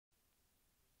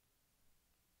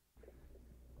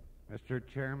Mr.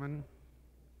 Chairman,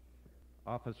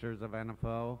 officers of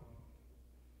NFO,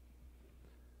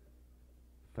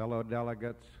 fellow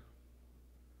delegates,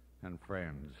 and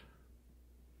friends,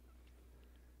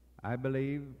 I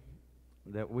believe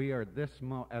that we are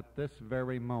at this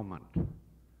very moment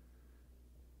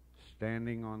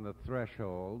standing on the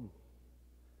threshold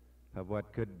of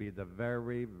what could be the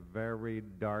very, very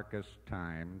darkest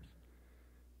times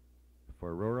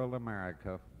for rural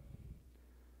America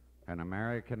and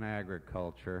American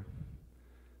agriculture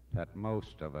that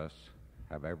most of us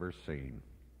have ever seen.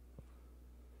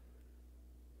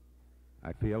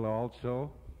 I feel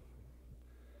also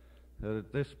that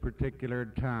at this particular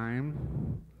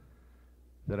time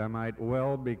that I might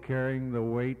well be carrying the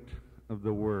weight of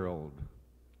the world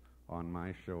on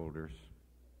my shoulders.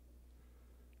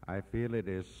 I feel it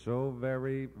is so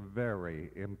very, very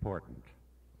important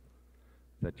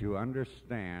that you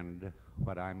understand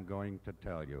what I'm going to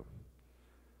tell you.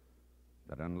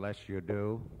 That unless you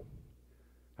do,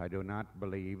 I do not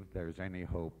believe there's any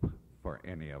hope for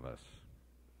any of us.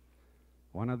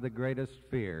 One of the greatest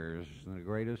fears and the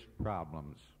greatest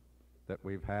problems that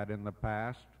we've had in the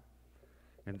past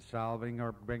in solving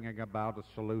or bringing about a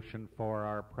solution for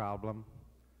our problem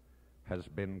has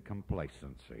been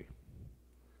complacency.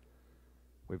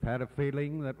 We've had a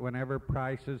feeling that whenever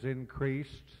prices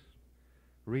increased,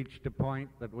 reached a point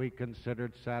that we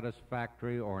considered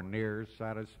satisfactory or near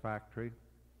satisfactory.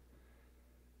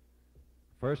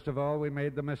 First of all, we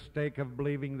made the mistake of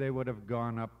believing they would have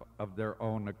gone up of their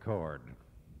own accord,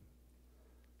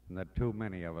 and that too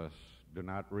many of us do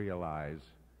not realize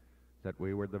that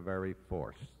we were the very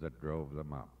force that drove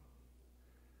them up.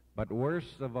 But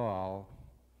worst of all,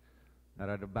 that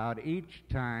at about each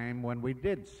time when we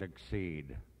did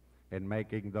succeed in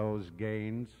making those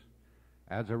gains,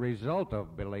 as a result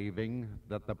of believing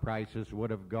that the prices would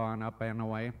have gone up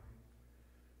anyway,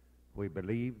 we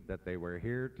believed that they were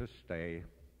here to stay,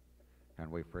 and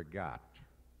we forgot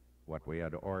what we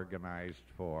had organized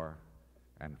for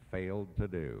and failed to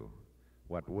do,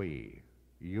 what we,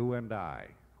 you and I,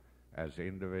 as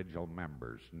individual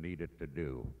members, needed to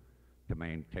do to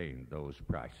maintain those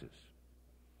prices.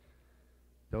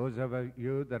 Those of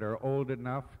you that are old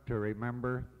enough to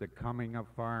remember the coming of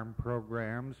farm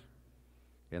programs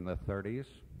in the 30s,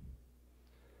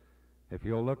 if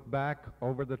you'll look back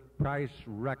over the price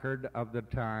record of the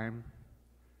time,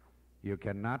 you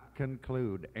cannot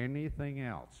conclude anything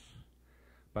else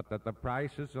but that the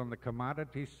prices on the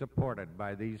commodities supported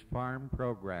by these farm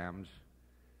programs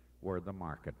were the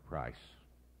market price.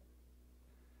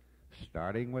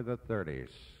 Starting with the 30s,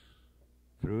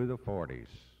 through the 40s,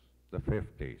 the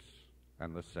 50s,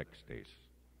 and the 60s.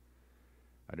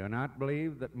 I do not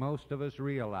believe that most of us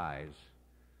realize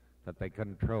that they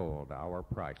controlled our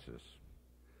prices.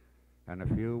 And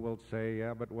a few will say,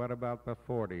 yeah, but what about the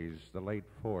 40s, the late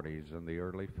 40s and the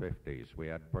early 50s? We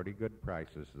had pretty good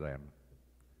prices then.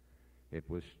 It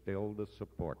was still the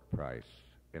support price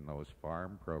in those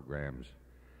farm programs.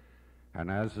 And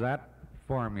as that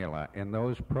formula in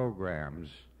those programs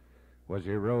was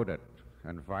eroded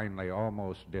and finally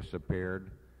almost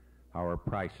disappeared, our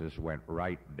prices went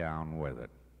right down with it.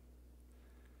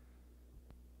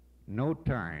 No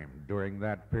time during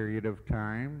that period of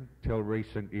time, till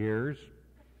recent years,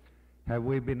 have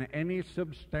we been any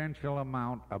substantial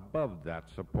amount above that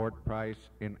support price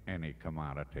in any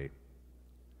commodity.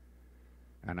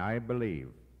 And I believe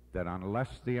that unless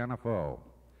the NFO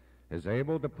is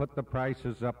able to put the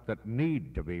prices up that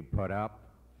need to be put up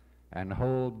and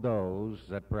hold those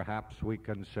that perhaps we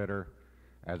consider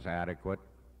as adequate,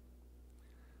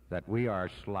 that we are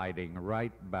sliding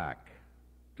right back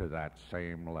to that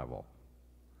same level.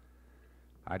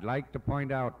 I'd like to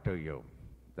point out to you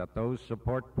that those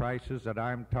support prices that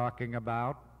I'm talking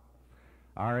about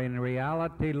are in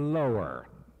reality lower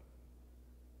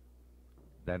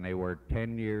than they were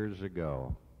 10 years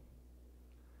ago,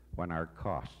 when our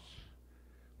costs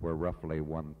were roughly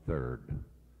 1/3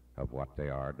 of what they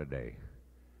are today.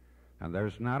 And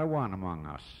there's not a one among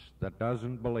us that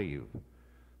doesn't believe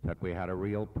that we had a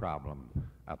real problem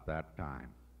at that time.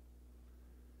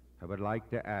 I would like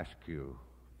to ask you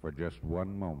for just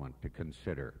one moment to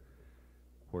consider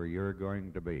where you're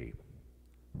going to be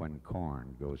when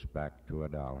corn goes back to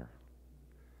 $1,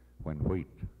 when wheat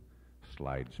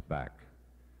slides back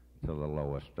to the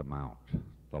lowest amount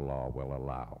the law will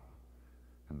allow.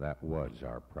 And that was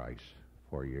our price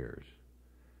for years.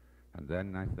 And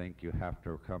then I think you have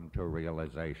to come to a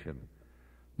realization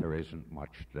there isn't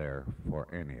much there for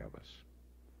any of us.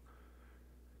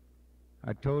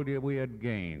 I told you we had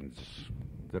gains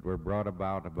that were brought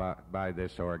about by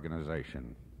this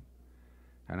organization.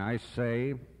 And I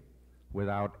say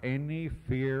without any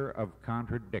fear of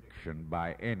contradiction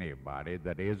by anybody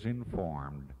that is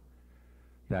informed,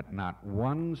 that not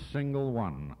one single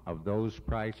one of those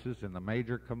prices in the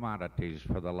major commodities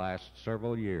for the last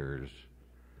several years,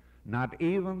 not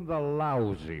even the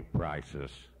lousy prices,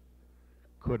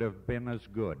 could have been as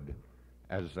good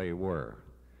as they were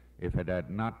if it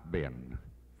had not been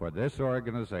for this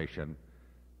organization,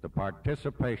 the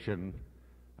participation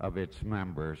of its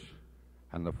members,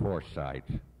 and the foresight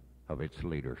of its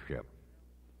leadership.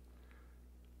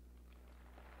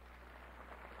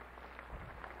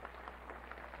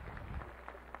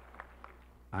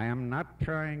 I am not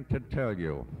trying to tell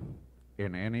you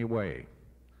in any way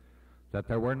that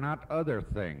there were not other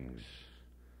things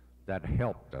that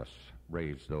helped us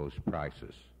raise those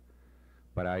prices,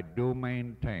 but I do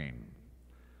maintain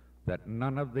that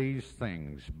none of these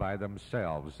things by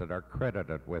themselves that are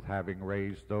credited with having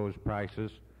raised those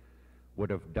prices would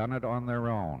have done it on their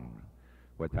own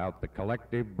without the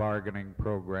collective bargaining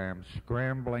program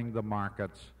scrambling the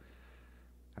markets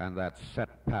and that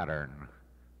set pattern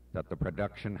that the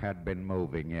production had been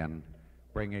moving in,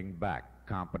 bringing back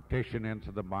competition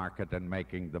into the market and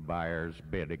making the buyers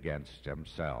bid against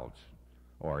themselves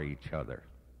or each other.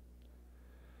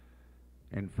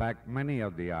 In fact, many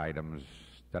of the items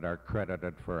that are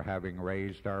credited for having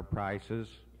raised our prices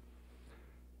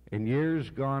in years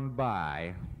gone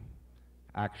by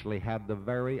actually had the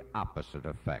very opposite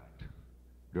effect,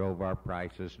 drove our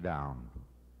prices down.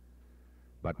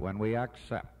 But when we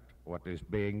accept what is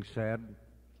being said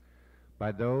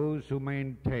by those who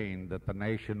maintain that the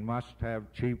nation must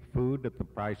have cheap food at the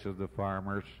price of the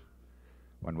farmers,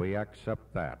 when we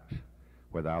accept that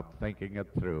without thinking it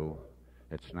through,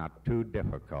 it's not too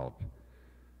difficult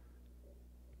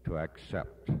to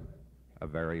accept a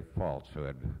very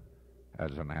falsehood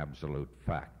as an absolute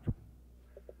fact.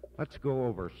 Let's go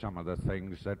over some of the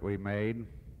things that we made,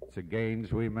 the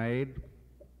gains we made.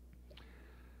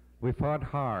 We fought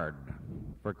hard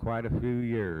for quite a few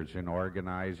years in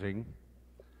organizing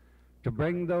to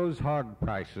bring those hog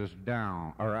prices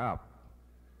down or up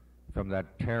from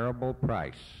that terrible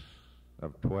price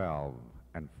of $12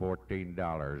 and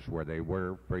 $14 where they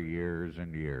were for years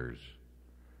and years.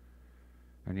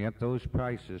 And yet those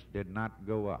prices did not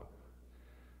go up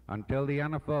until the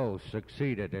NFO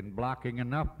succeeded in blocking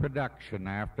enough production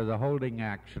after the holding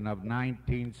action of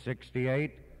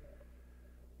 1968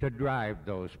 to drive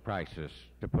those prices,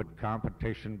 to put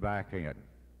competition back in.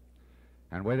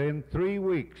 And within 3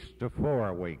 weeks to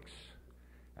 4 weeks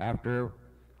after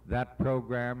that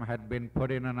program had been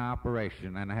put in an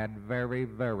operation and had very,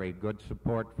 very good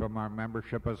support from our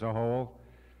membership as a whole,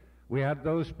 we had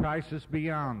those prices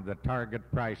beyond the target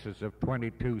prices of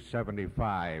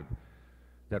 $22.75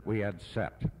 that we had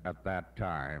set at that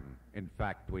time. In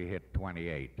fact, we hit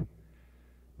 28.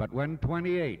 But when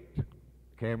 28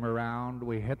 came around,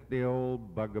 we hit the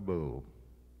old bugaboo.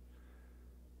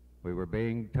 We were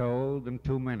being told, and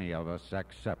too many of us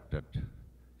accepted,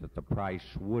 that the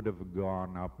price would have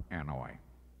gone up anyway.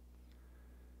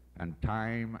 And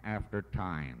time after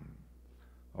time,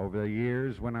 over the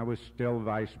years when I was still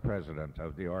vice president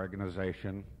of the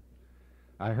organization,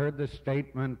 I heard the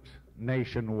statement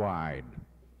nationwide,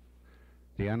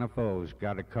 the NFO's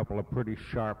got a couple of pretty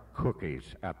sharp cookies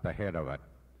at the head of it.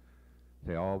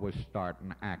 They always start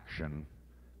an action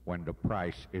when the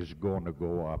price is going to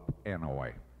go up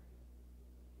anyway.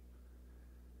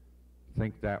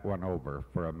 Think that one over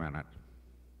for a minute.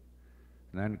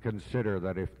 And then consider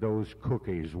that if those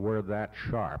cookies were that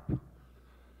sharp,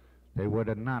 they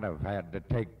would not have had to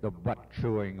take the butt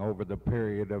chewing over the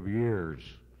period of years.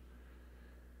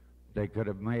 They could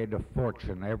have made a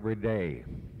fortune every day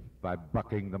by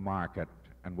bucking the market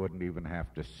and wouldn't even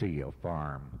have to see a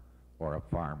farm or a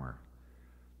farmer.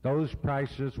 Those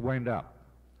prices went up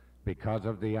because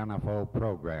of the NFO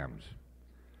programs.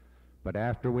 But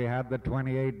after we had the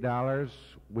 $28,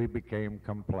 we became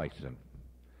complacent.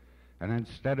 And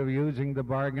instead of using the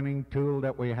bargaining tool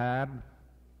that we had,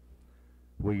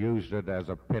 we used it as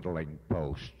a piddling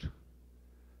post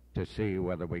to see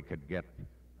whether we could get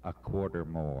a quarter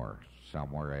more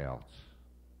somewhere else.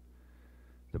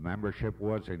 The membership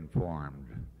was informed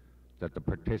that the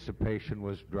participation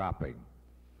was dropping,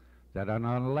 that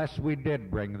unless we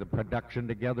did bring the production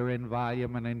together in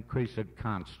volume and increase it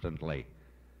constantly,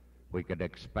 we could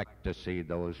expect to see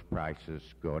those prices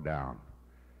go down.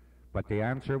 But the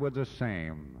answer was the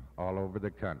same all over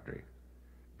the country.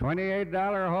 $28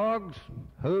 hogs?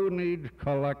 Who needs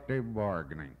collective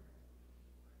bargaining?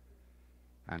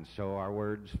 And so our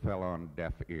words fell on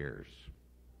deaf ears.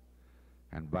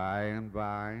 And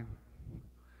by,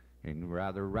 in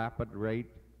rather rapid rate,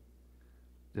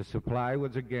 The supply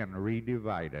was again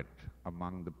redivided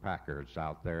among the packers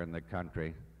out there in the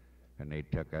country, and they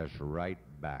took us right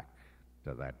back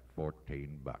to that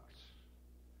 14 bucks.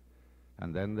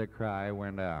 And then the cry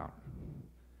went out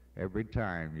every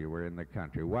time you were in the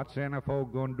country, what's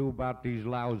NFO going to do about these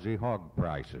lousy hog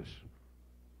prices?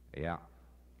 Yeah.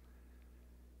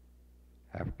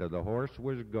 After the horse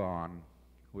was gone,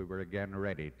 we were again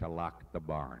ready to lock the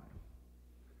barn.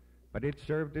 But it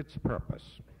served its purpose.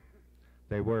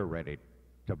 They were ready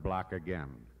to block again.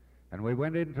 And we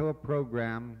went into a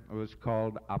program that was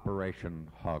called Operation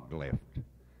Hog Lift,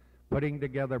 putting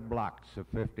together blocks of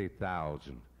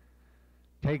 50,000,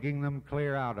 taking them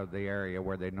clear out of the area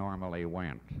where they normally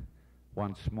went,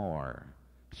 once more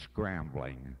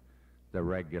scrambling the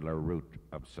regular route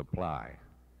of supply.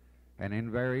 And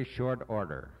in very short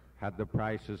order, had the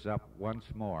prices up once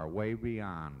more, way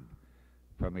beyond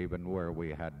from even where we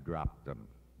had dropped them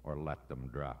or let them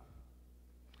drop.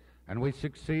 And we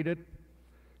succeeded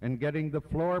in getting the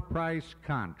floor price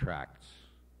contracts.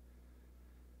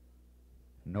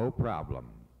 No problem,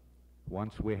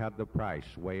 once we had the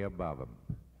price way above them.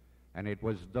 And it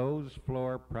was those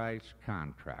floor price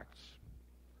contracts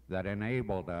that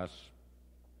enabled us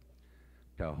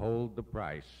to hold the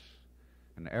price,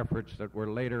 and efforts that were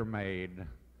later made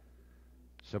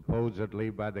supposedly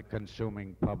by the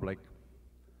consuming public,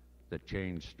 the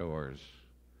chain stores,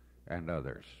 and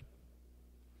others.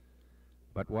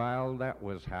 But while that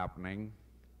was happening,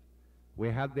 we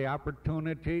had the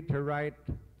opportunity to write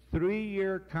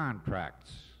 3-year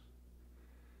contracts.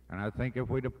 And I think if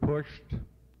we'd have pushed,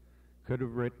 could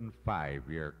have written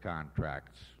 5-year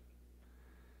contracts.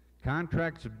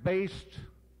 Contracts based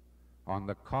on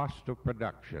the cost of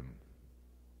production.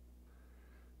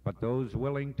 But those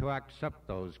willing to accept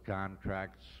those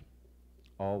contracts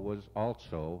always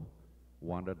also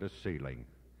wanted a ceiling.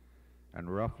 And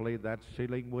roughly that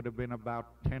ceiling would have been about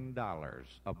 $10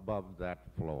 above that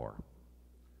floor.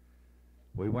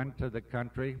 We went to the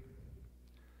country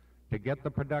to get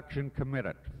the production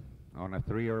committed on a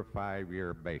 3 or 5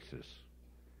 year basis.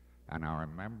 And our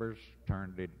members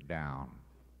turned it down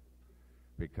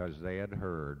because they had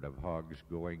heard of hogs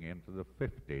going into the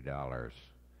 $50.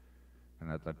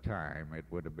 And at the time, it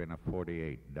would have been a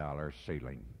 $48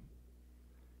 ceiling.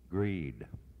 Greed,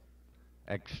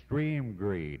 extreme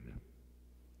greed,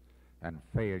 and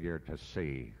failure to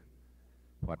see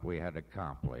what we had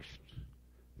accomplished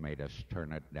made us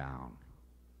turn it down.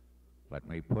 Let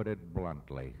me put it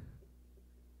bluntly.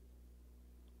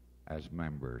 As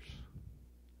members,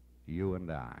 you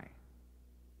and I,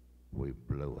 we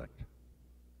blew it.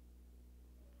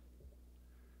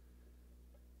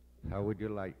 How would you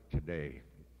like today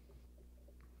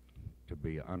to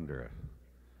be under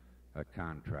a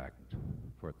contract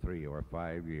for 3 or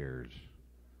 5 years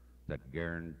that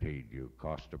guaranteed you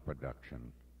cost of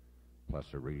production plus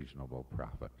a reasonable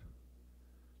profit?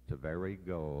 The very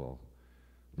goal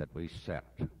that we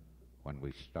set when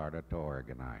we started to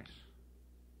organize.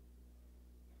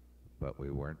 But we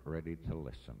weren't ready to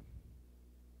listen,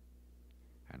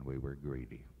 and we were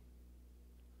greedy.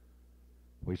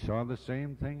 We saw the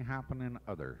same thing happen in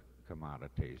other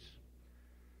commodities.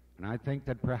 And I think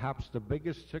that perhaps the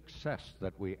biggest success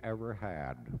that we ever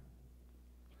had,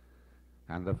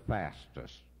 and the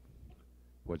fastest,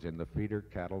 was in the feeder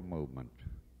cattle movement.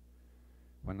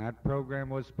 When that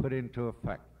program was put into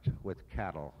effect with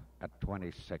cattle at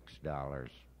 $26,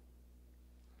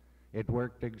 it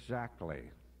worked exactly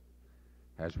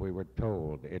as we were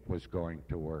told it was going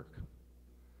to work.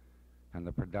 And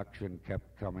the production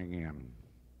kept coming in,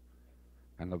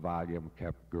 and the volume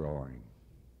kept growing.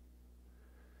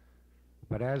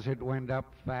 But as it went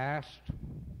up fast,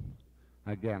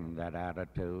 again, that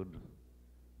attitude,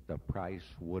 the price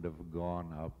would have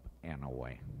gone up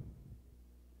anyway.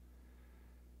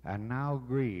 And now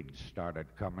greed started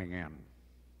coming in.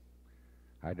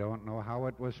 I don't know how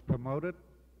it was promoted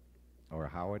or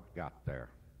how it got there.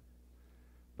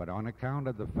 But on account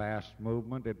of the fast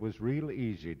movement, it was real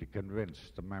easy to convince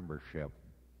the membership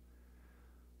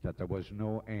that there was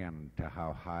no end to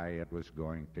how high it was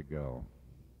going to go.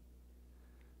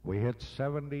 We hit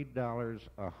 $70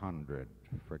 a hundred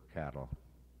for cattle.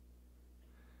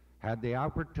 Had the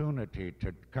opportunity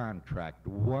to contract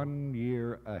 1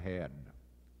 year ahead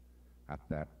at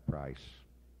that price.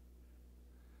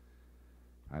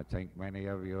 I think many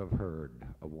of you have heard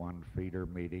of one feeder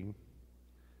meeting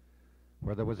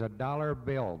where there was a dollar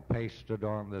bill pasted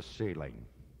on the ceiling,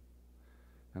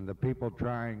 and the people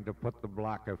trying to put the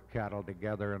block of cattle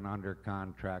together and under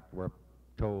contract were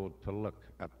told to look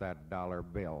at that dollar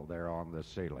bill there on the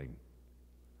ceiling.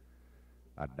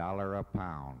 $1 a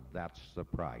pound, that's the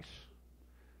price.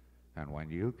 And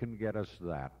when you can get us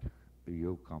that,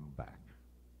 you come back.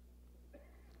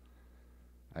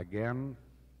 Again,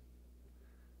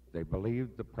 they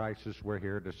believed the prices were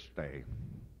here to stay,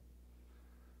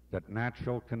 that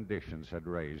natural conditions had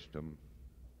raised them,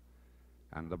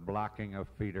 and the blocking of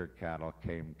feeder cattle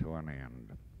came to an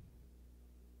end.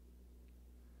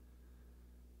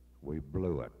 We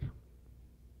blew it.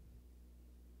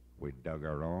 We dug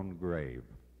our own grave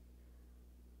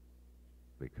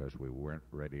because we weren't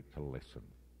ready to listen.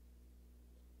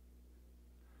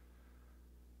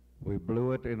 We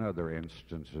blew it in other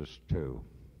instances too.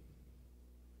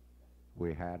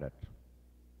 We had it.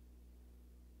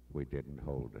 We didn't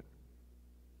hold it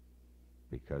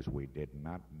because we did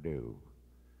not do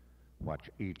what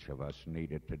each of us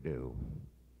needed to do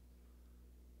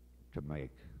to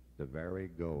make the very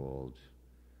goals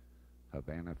of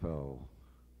NFO,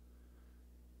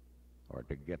 or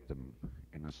to get them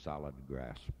in a solid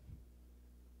grasp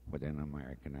within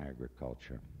American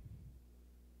agriculture.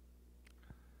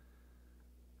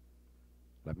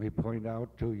 Let me point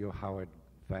out to you how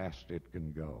fast it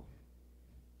can go.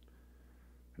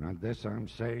 And on this I'm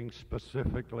saying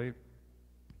specifically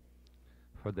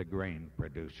for the grain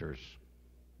producers,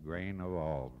 grain of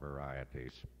all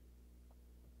varieties.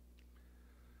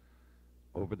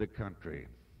 Over the country,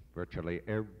 virtually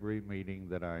every meeting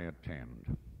that I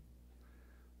attend,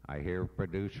 I hear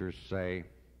producers say,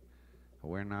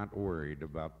 we're not worried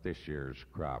about this year's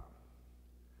crop.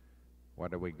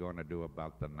 What are we going to do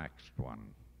about the next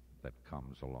one that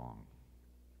comes along?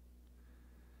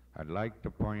 I'd like to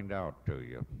point out to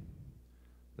you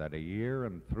that a year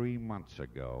and 3 months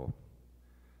ago,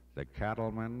 the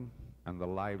cattlemen and the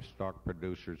livestock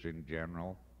producers in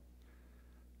general,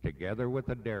 together with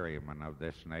the dairymen of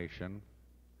this nation,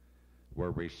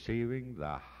 were receiving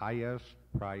the highest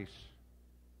price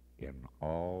in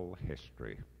all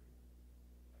history.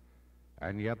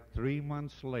 And yet 3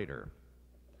 months later,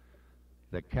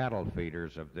 the cattle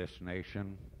feeders of this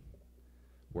nation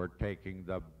were taking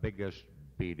the biggest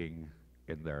beating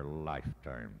in their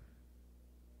lifetime.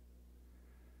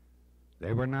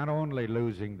 They were not only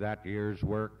losing that year's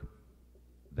work,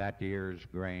 that year's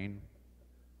grain,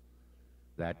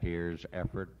 that year's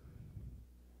effort.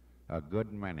 A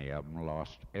good many of them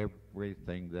lost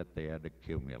everything that they had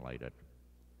accumulated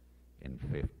in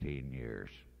 15 years,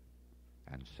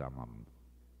 and some of them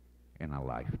in a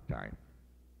lifetime.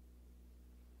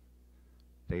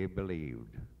 They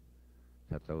believed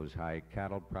that those high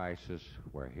cattle prices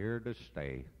were here to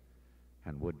stay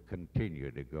and would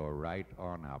continue to go right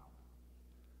on up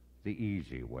the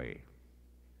easy way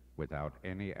without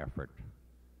any effort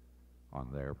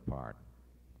on their part.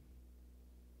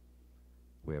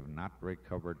 We have not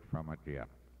recovered from it yet.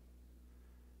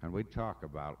 And we talk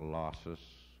about losses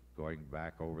going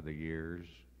back over the years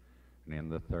and in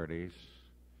the 30s.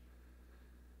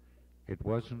 It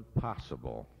wasn't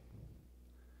possible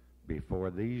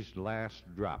before these last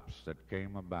drops that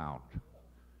came about.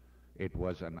 It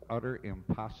was an utter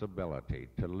impossibility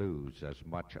to lose as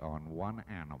much on one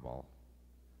animal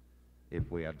if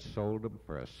we had sold them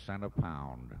for 1 cent a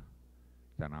pound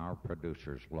than our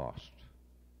producers lost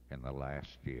in the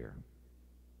last year.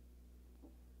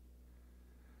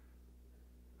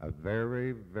 A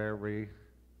very, very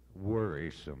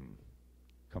worrisome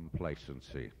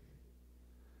complacency.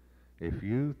 If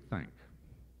you think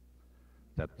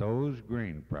that those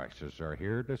grain prices are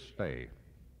here to stay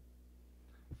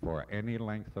for any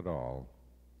length at all,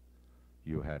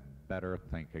 you had better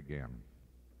think again.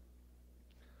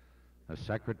 The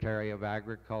Secretary of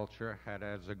Agriculture had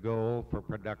as a goal for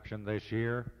production this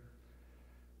year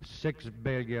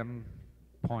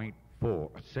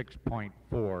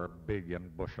 6.4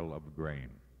 billion bushel of grain,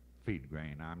 feed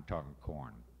grain. I'm talking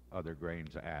corn, other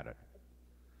grains added.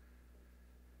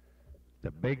 The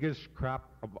biggest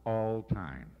crop of all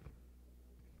time,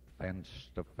 fence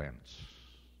to fence,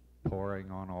 pouring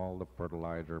on all the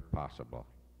fertilizer possible.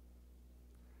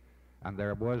 And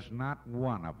there was not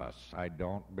one of us, I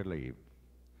don't believe,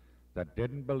 that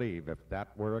didn't believe if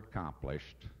that were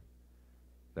accomplished,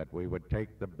 that we would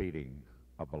take the beating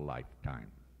of a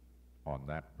lifetime on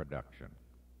that production.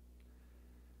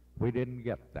 We didn't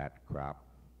get that crop,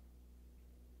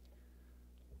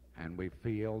 and we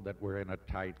feel that we're in a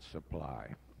tight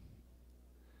supply.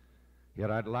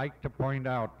 Yet I'd like to point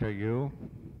out to you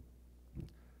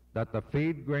that the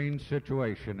feed grain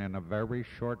situation in a very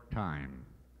short time,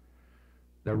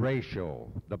 the ratio,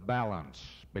 the balance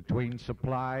between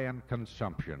supply and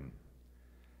consumption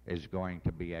is going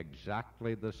to be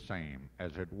exactly the same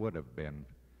as it would have been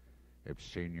if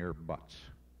Senior Butts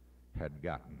had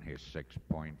gotten his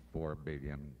 6.4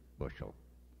 billion bushel.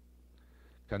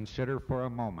 Consider for a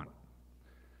moment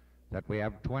that we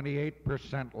have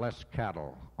 28% less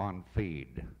cattle on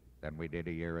feed than we did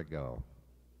a year ago.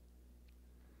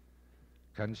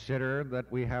 Consider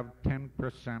that we have 10%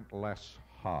 less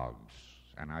hogs,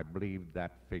 and I believe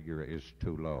that figure is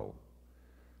too low.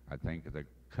 I think the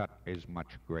cut is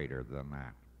much greater than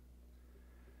that.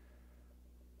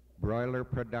 Broiler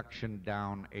production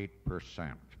down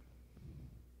 8%.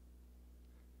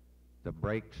 The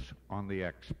brakes on the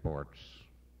exports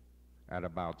at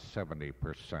about 70%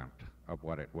 of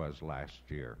what it was last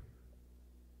year.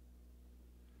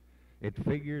 It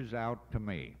figures out to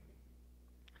me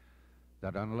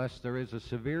that unless there is a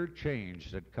severe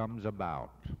change that comes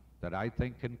about, that I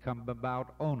think can come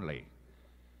about only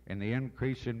in the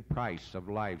increase in price of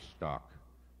livestock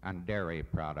and dairy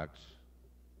products,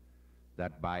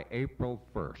 that by April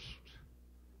 1st,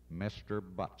 Mr.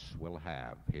 Butts will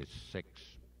have his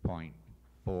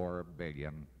 6.4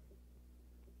 billion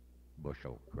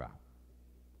bushel crop.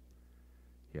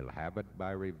 He'll have it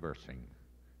by reversing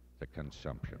the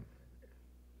consumption.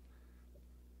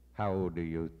 How do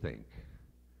you think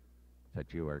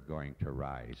that you are going to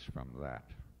rise from that?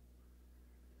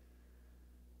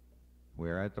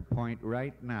 We're at the point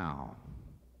right now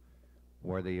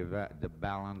where the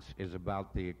balance is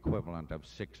about the equivalent of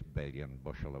 6 billion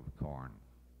bushel of corn.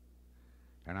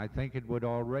 And I think it would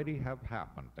already have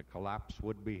happened. The collapse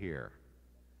would be here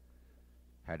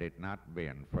had it not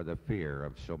been for the fear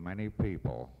of so many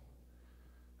people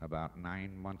about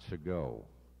 9 months ago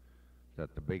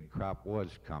that the big crop was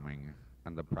coming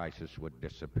and the prices would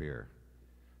disappear.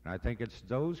 And I think it's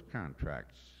those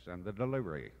contracts and the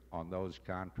delivery on those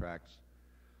contracts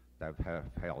that have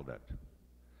held it.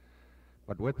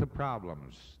 But with the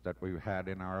problems that we've had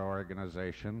in our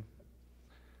organization,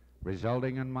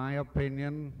 resulting, in my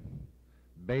opinion,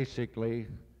 basically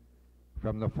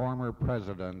from the former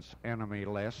president's enemy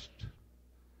list,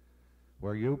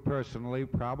 where you personally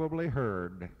probably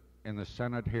heard in the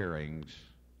Senate hearings,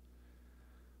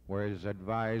 where his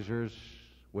advisors,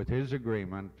 with his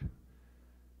agreement,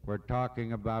 were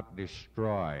talking about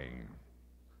destroying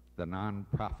the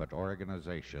nonprofit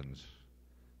organizations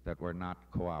that were not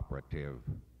cooperative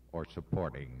or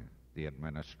supporting the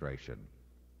administration.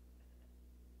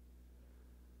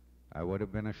 I would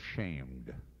have been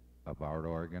ashamed of our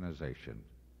organization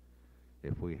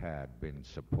if we had been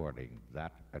supporting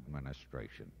that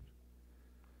administration.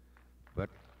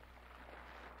 But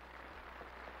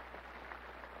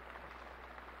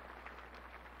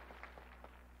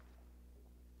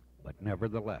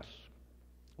nevertheless,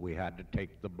 we had to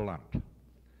take the blunt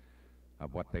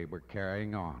of what they were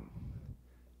carrying on.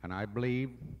 And I believe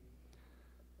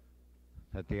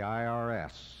that the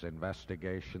IRS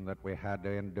investigation that we had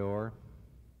to endure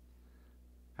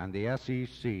and the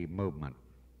SEC movement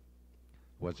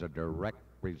was a direct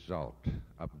result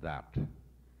of that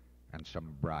and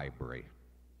some bribery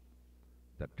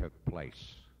that took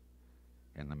place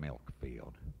in the milk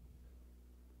field.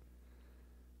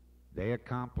 They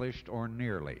accomplished, or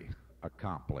nearly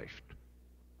accomplished,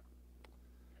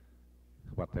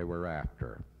 what they were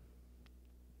after,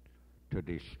 to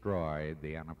destroy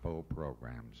the NFO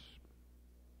programs.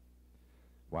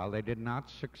 While they did not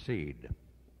succeed,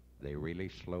 they really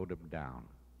slowed them down.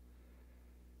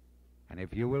 And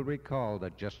if you will recall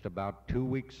that just about 2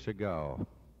 weeks ago,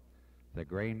 the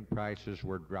grain prices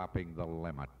were dropping the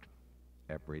limit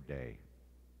every day.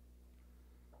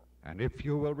 And if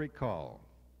you will recall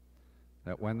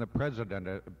that when the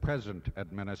present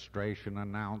administration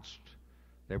announced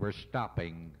they were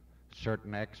stopping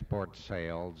certain export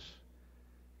sales,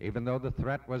 even though the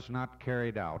threat was not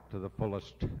carried out to the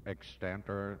fullest extent,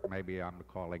 or maybe I'm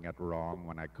calling it wrong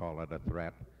when I call it a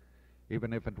threat,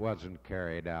 even if it wasn't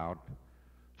carried out,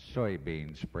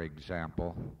 soybeans, for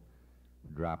example,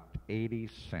 dropped 80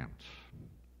 cents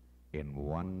in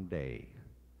 1 day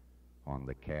on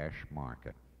the cash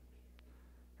market.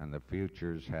 And the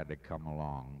futures had to come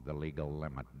along, the legal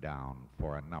limit down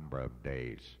for a number of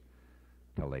days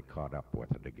till they caught up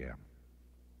with it again.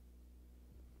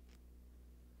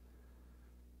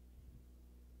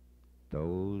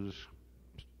 Those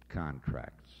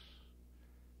contracts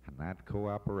and that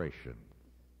cooperation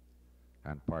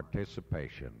and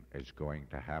participation is going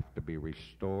to have to be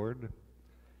restored,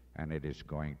 and it is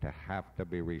going to have to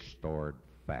be restored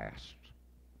fast,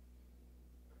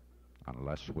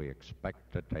 unless we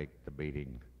expect to take the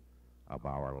beating of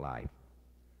our life.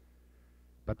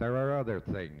 But there are other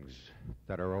things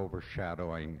that are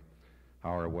overshadowing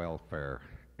our welfare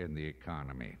in the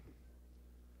economy.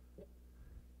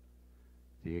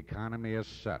 The economy as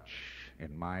such,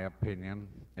 in my opinion,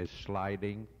 is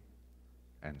sliding,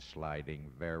 and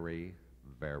sliding very,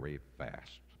 very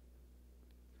fast.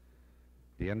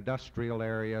 The industrial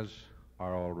areas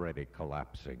are already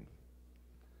collapsing.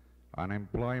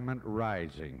 Unemployment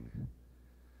rising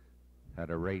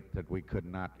at a rate that we could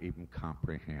not even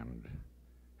comprehend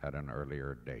at an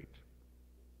earlier date.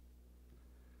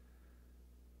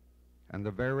 And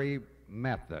the very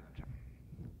method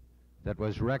that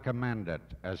was recommended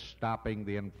as stopping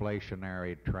the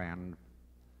inflationary trend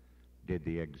did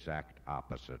the exact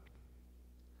opposite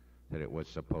that it was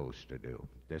supposed to do.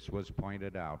 This was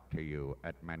pointed out to you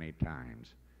at many times,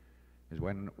 is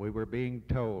when we were being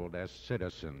told as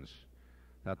citizens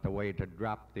that the way to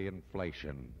drop the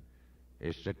inflation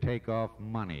is to take off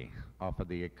money off of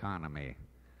the economy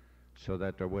so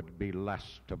that there would be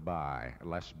less to buy,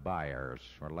 less buyers,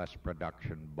 or less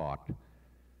production bought,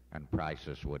 and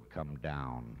prices would come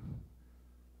down.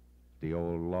 The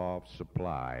old law of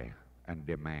supply and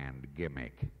demand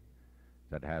gimmick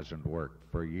that hasn't worked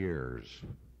for years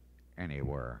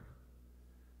anywhere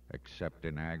except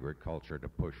in agriculture to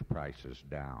push prices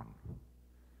down.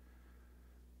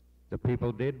 The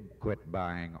people did quit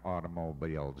buying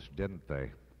automobiles, didn't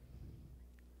they?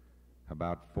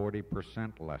 About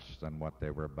 40% less than what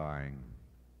they were buying.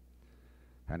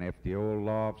 And if the old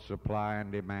law of supply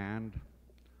and demand,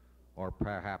 or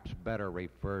perhaps better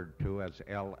referred to as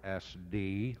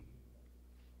LSD,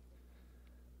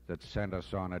 that sent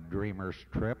us on a dreamer's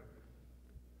trip,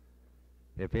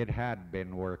 if it had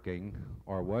been working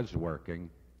or was working,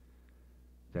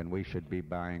 then we should be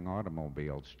buying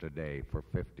automobiles today for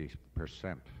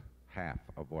 50%, half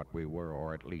of what we were,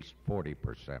 or at least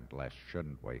 40% less,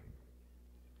 shouldn't we?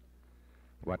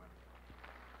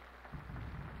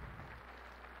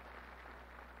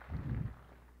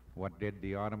 What did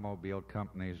the automobile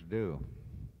companies do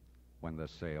when the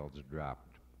sales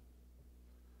dropped?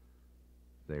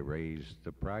 They raised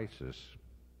the prices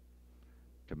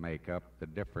to make up the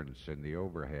difference in the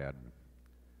overhead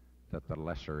that the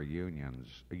lesser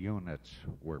units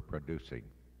were producing.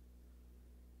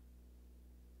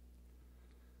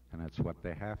 And that's what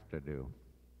they have to do.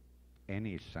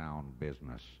 Any sound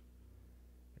business,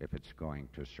 if it's going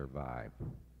to survive.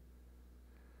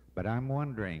 But I'm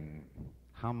wondering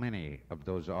how many of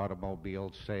those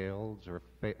automobile sales or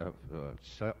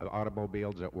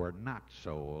automobiles that were not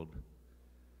sold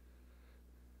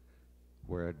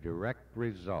were a direct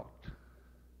result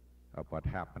of what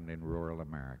happened in rural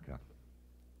America.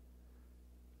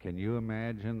 Can you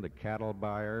imagine the cattle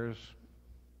buyers?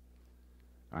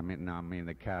 I mean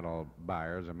the cattle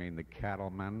buyers, I mean the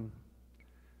cattlemen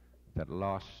that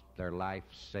lost their life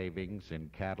savings in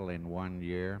cattle in 1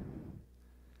 year.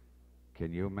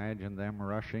 Can you imagine them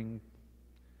rushing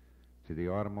to the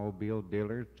automobile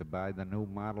dealer to buy the new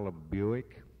model of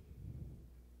Buick?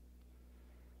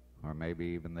 Or maybe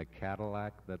even the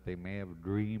Cadillac that they may have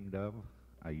dreamed of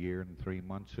a year and 3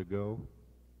 months ago?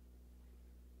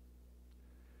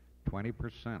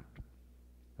 20%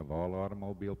 of all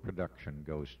automobile production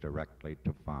goes directly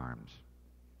to farms.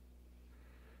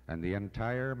 And the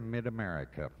entire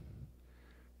mid-America,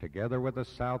 together with the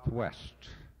Southwest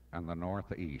and the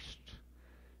Northeast,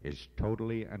 is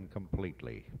totally and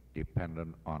completely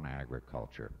dependent on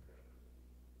agriculture.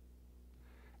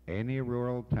 Any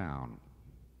rural town,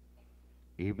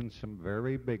 even some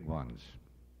very big ones,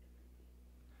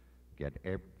 get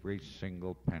every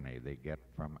single penny they get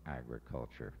from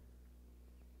agriculture.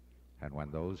 And when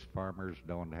those farmers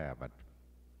don't have it,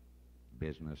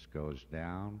 business goes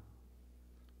down,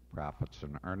 profits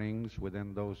and earnings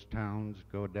within those towns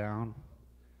go down,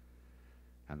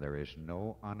 and there is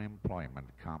no unemployment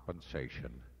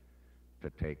compensation to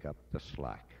take up the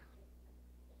slack.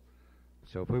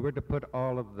 So if we were to put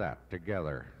all of that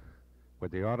together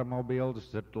with the automobiles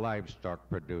that livestock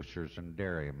producers and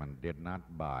dairymen did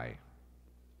not buy,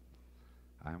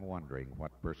 I'm wondering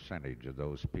what percentage of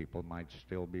those people might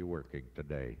still be working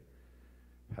today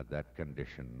had that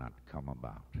condition not come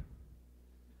about.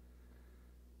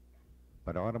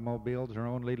 But automobiles are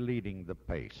only leading the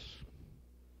pace.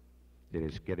 It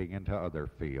is getting into other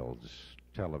fields,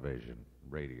 television,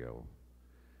 radio.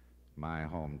 My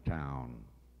hometown,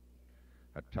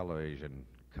 a television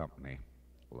company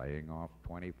laying off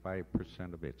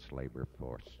 25% of its labor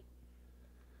force.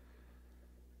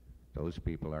 Those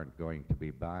people aren't going to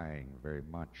be buying very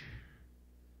much,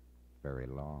 very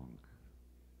long.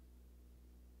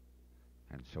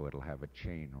 And so it'll have a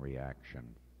chain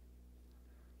reaction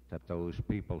that those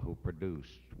people who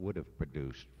produced would have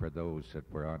produced for those that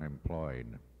were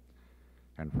unemployed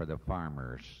and for the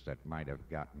farmers that might have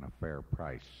gotten a fair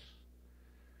price.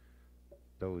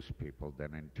 Those people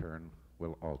then in turn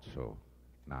will also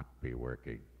not be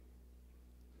working.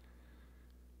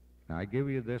 Now I give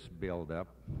you this build-up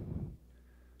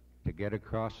to get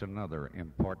across another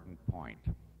important point,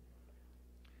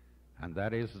 and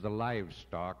that is the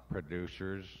livestock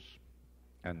producers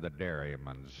and the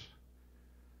dairymans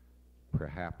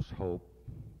perhaps hope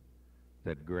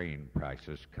that grain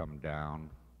prices come down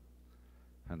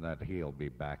and that he'll be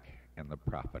back in the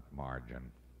profit margin.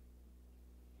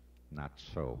 Not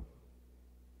so.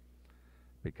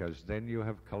 Because then you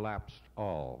have collapsed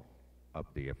all of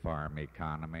the farm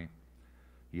economy.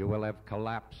 You will have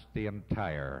collapsed the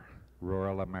entire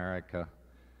rural America,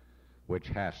 which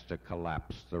has to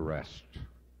collapse the rest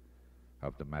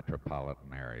of the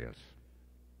metropolitan areas.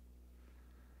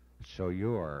 So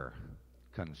your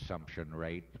consumption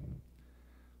rate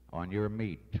on your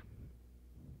meat,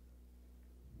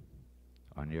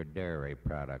 on your dairy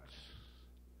products,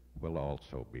 will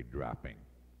also be dropping.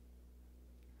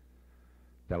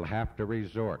 They'll have to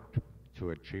resort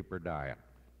to a cheaper diet.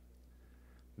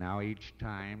 Now each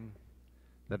time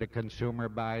that a consumer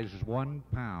buys 1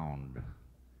 pound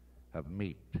of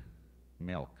meat,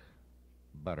 milk,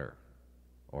 butter,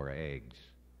 or eggs,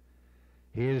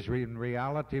 he is in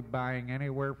reality buying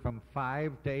anywhere from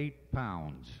 5 to 8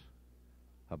 pounds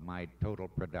of my total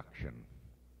production.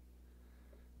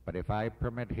 But if I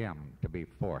permit him to be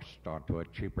forced onto a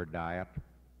cheaper diet,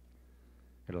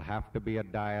 it'll have to be a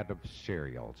diet of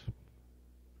cereals.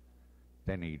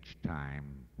 Then each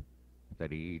time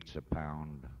that he eats a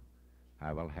pound,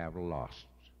 I will have lost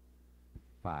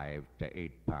 5 to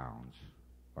 8 pounds,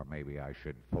 or maybe I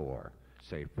should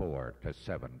say 4 to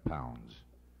 7 pounds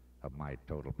of my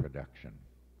total production.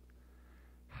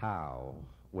 How,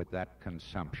 with that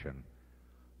consumption,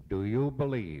 do you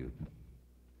believe,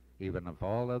 even if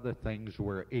all other things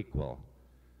were equal,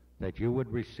 that you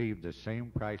would receive the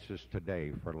same prices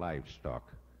today for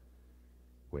livestock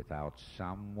without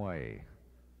some way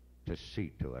to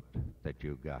see to it that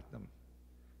you got them?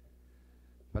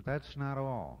 But that's not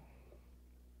all.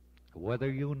 Whether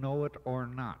you know it or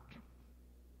not,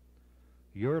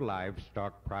 your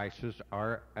livestock prices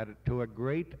are, to a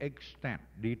great extent,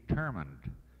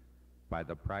 determined by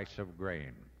the price of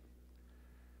grain.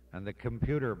 And the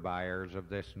computer buyers of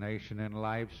this nation in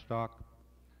livestock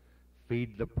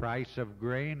feed the price of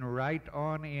grain right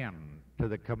on in to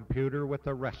the computer with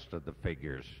the rest of the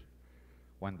figures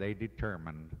when they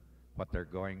determine what they're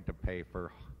going to pay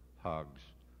for hogs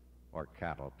or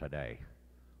cattle today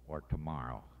or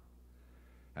tomorrow.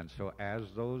 And so as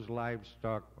those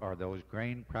livestock or those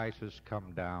grain prices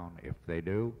come down, if they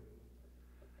do,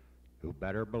 you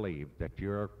better believe that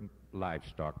your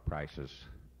livestock prices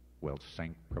will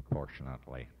sink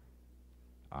proportionately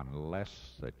unless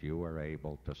that you are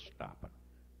able to stop it.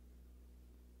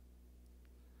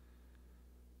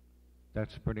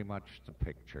 That's pretty much the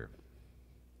picture.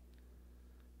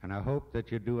 And I hope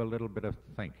that you do a little bit of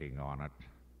thinking on it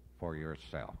for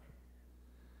yourself.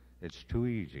 It's too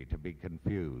easy to be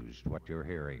confused what you're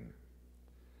hearing.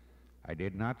 I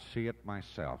did not see it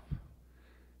myself,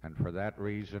 and for that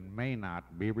reason may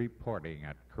not be reporting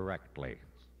it correctly.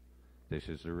 This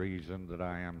is the reason that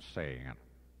I am saying it.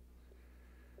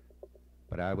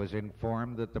 But I was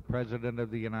informed that the President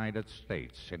of the United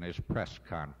States, in his press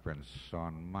conference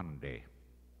on Monday,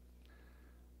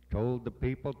 told the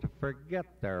people to forget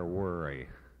their worry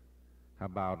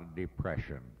about a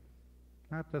depression,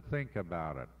 not to think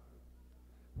about it.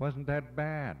 Wasn't that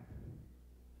bad?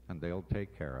 And they'll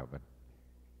take care of it.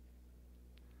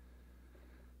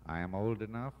 I am old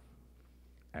enough,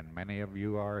 and many of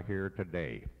you are here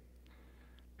today,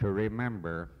 to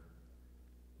remember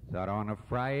that on a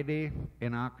Friday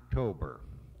in October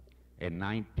in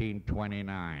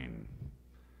 1929,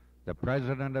 the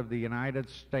President of the United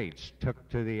States took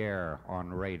to the air on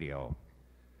radio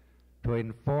to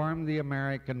inform the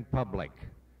American public,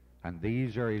 and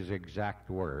these are his exact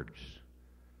words: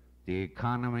 the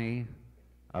economy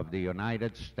of the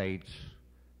United States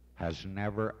has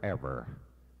never, ever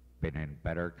been in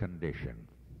better condition.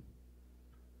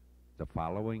 The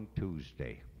following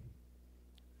Tuesday,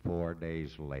 4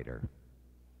 days later,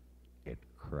 it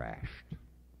crashed.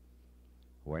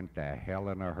 Went to hell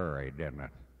in a hurry, didn't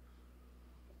it?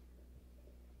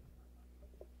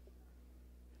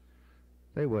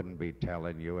 They wouldn't be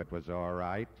telling you it was all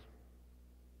right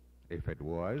if it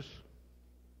was.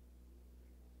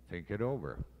 Think it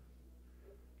over.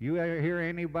 You ever hear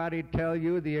anybody tell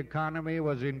you the economy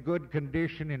was in good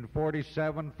condition in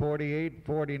 47, 48,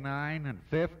 49, and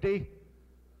 50?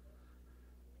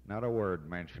 Not a word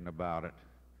mentioned about it.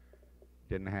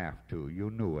 Didn't have to. You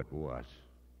knew it was.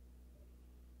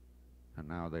 And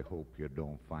now they hope you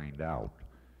don't find out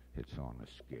it's on the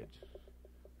skids,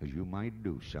 because you might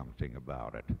do something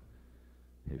about it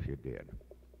if you did.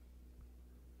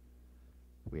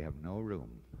 We have no room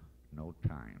no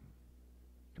time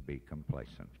to be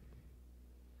complacent.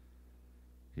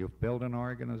 You've built an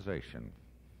organization.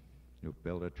 You've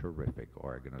built a terrific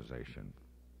organization.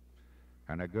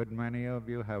 And a good many of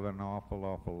you have an awful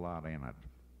lot in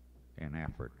it, in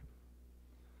effort,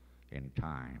 in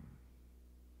time,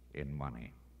 in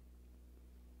money.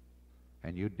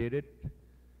 And you did it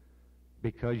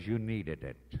because you needed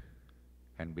it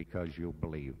and because you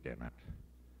believed in it.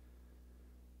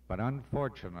 But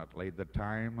unfortunately, the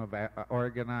time of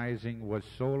organizing was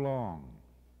so long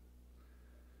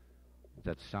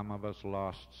that some of us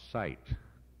lost sight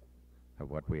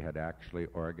of what we had actually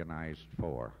organized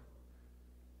for.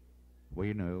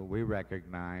 We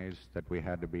recognized that we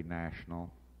had to be national,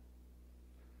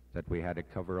 that we had to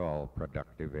cover all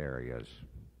productive areas.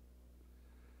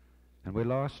 And we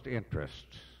lost interest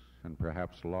and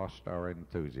perhaps lost our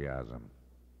enthusiasm.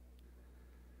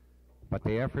 But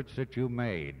the efforts that you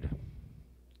made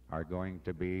are going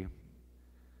to be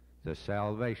the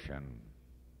salvation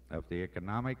of the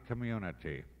economic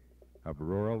community of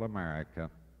rural America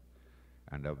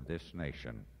and of this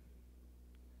nation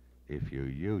if you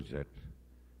use it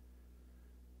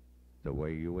the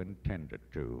way you intend it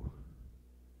to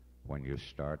when you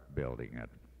start building it.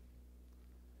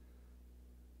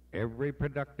 Every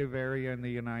productive area in the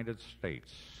United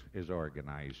States is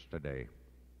organized today.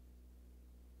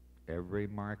 Every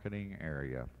marketing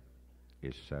area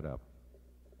is set up.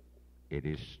 It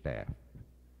is staffed.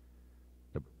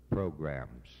 The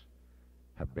programs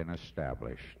have been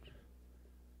established.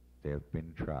 They have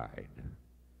been tried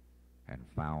and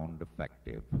found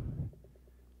effective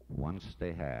once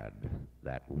they had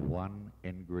that one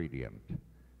ingredient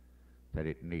that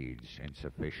it needs in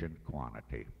sufficient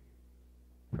quantity: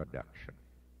 production.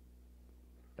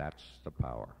 That's the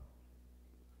power.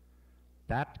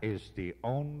 That is the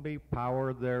only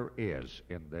power there is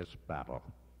in this battle.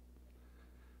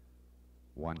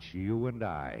 Once you and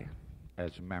I,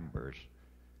 as members,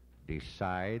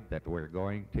 decide that we're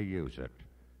going to use it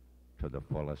to the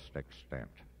fullest extent.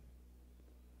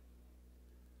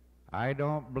 I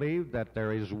don't believe that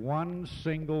there is one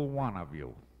single one of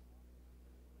you,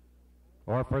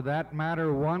 or for that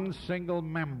matter, one single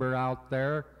member out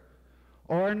there,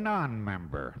 or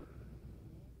non-member,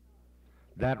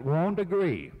 that won't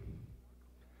agree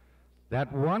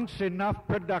that once enough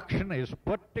production is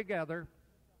put together,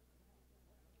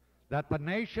 that the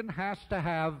nation has to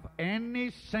have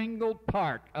any single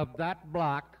part of that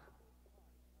block,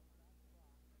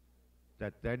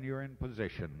 that then you're in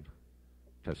position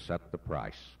to set the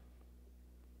price.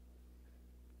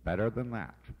 Better than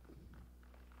that.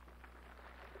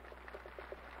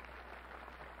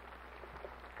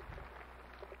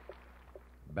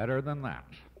 Better than that.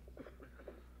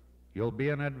 You'll be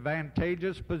in an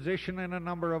advantageous position in a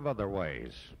number of other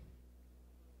ways.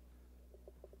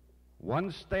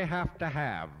 Once they have to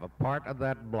have a part of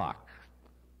that block,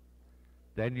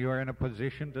 then you're in a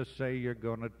position to say you're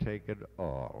going to take it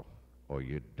all, or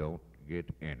you don't get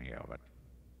any of it.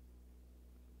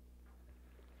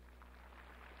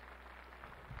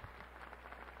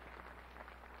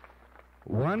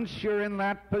 Once you're in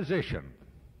that position,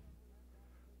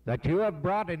 that you have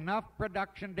brought enough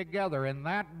production together in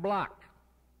that block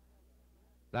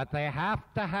that they have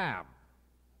to have,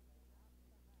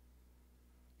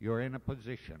 you're in a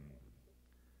position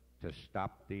to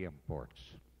stop the imports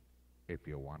if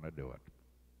you want to do it.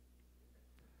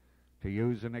 To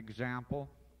use an example,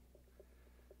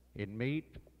 in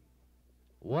meat,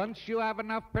 once you have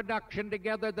enough production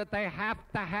together that they have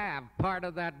to have part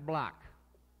of that block,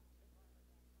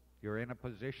 you're in a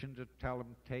position to tell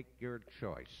them, take your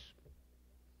choice.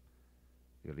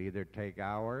 You'll either take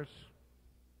ours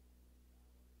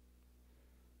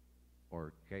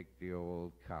or take the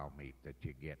old cow meat that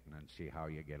you're getting and see how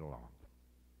you get along.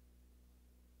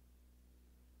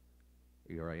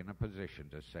 You're in a position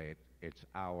to say it's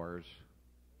ours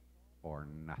or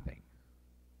nothing.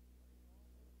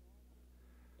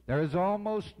 There is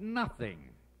almost nothing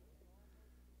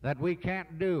that we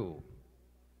can't do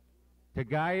to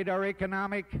guide our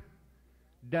economic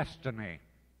destiny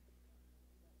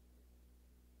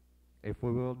if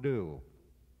we will do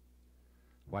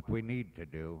what we need to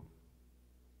do,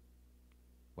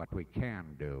 what we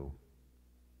can do,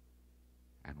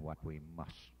 and what we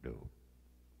must do.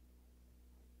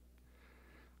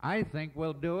 I think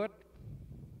we'll do it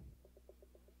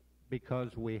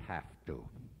because we have to.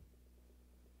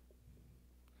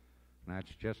 And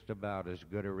that's just about as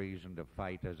good a reason to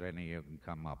fight as any you can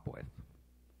come up with.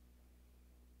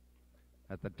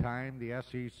 At the time, the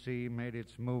SEC made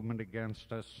its movement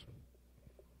against us,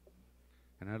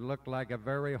 and it looked like a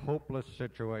very hopeless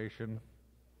situation.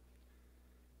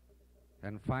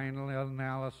 And final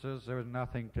analysis, there was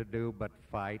nothing to do but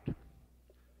fight.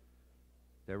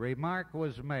 The remark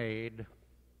was made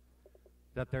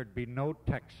that there'd be no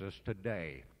Texas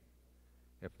today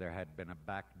if there had been a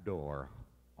back door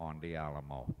on the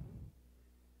Alamo.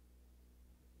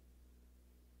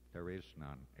 There is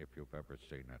none, if you've ever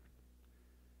seen it.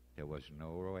 There was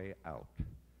no way out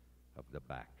of the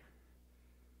back.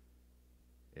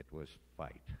 It was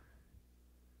fight,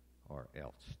 or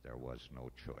else there was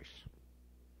no choice.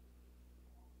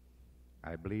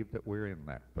 I believe that we're in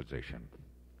that position,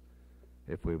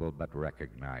 if we will but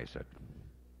recognize it.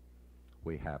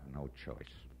 We have no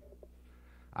choice.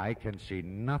 I can see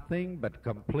nothing but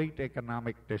complete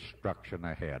economic destruction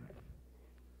ahead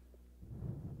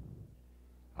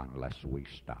unless we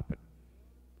stop it.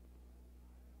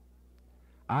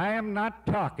 I am not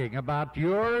talking about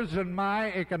yours and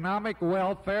my economic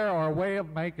welfare or way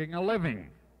of making a living.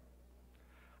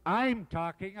 I'm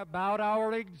talking about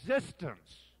our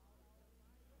existence.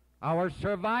 Our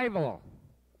survival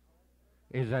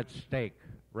is at stake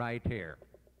right here.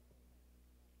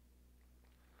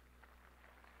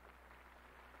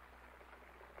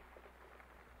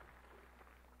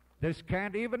 This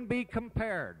can't even be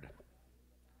compared,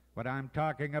 what I'm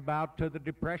talking about, to the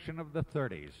Depression of the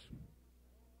 30s.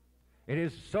 It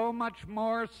is so much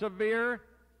more severe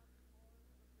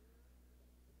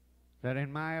that,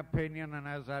 in my opinion, and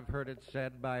as I've heard it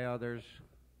said by others,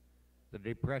 the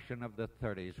Depression of the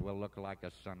 30s will look like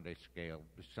a Sunday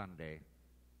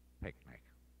picnic.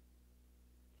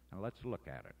 And let's look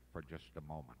at it for just a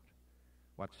moment,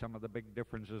 what some of the big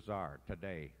differences are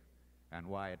today and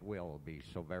why it will be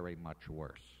so very much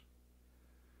worse.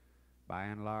 By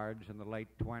and large, in the late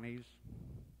 20s,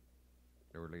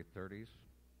 early 30s,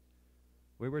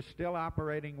 we were still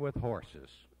operating with horses.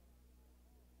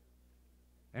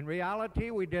 In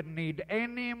reality, we didn't need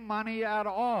any money at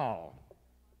all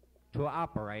to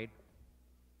operate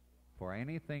for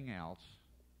anything else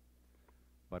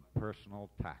but personal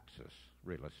taxes,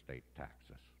 real estate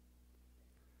taxes.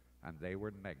 And they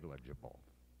were negligible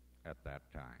at that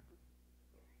time.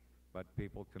 But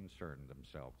people concerned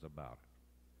themselves about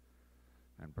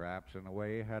it. And perhaps in a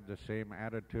way had the same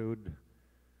attitude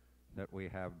that we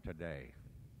have today.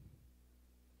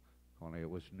 Only it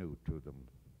was new to them.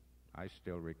 I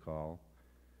still recall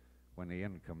when the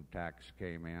income tax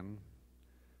came in,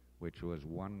 which was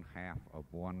 1/2 of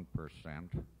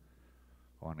 1%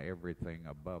 on everything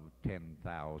above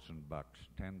 $10,000,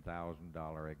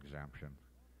 $10,000 exemption.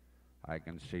 I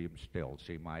can still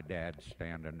see my dad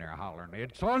standing there hollering,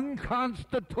 "It's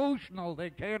unconstitutional, they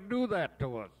can't do that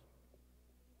to us."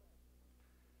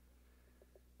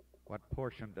 What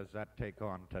portion does that take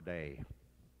on today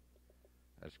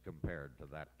as compared to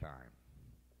that time?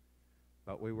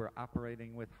 But we were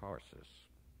operating with horses.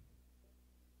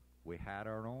 We had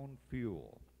our own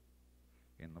fuel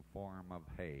in the form of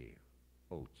hay,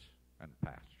 oats, and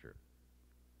pasture.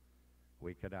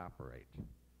 We could operate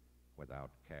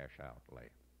without cash outlay.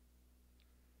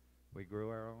 We grew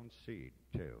our own seed,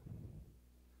 too.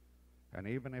 And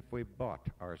even if we bought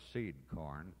our seed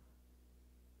corn,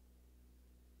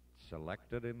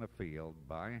 selected in the field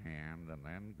by hand and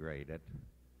then graded,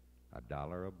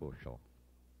 $1 a bushel,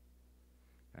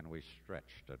 and we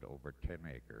stretched it over 10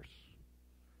 acres,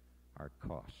 our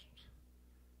cost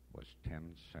was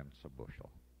 10 cents a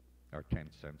bushel, or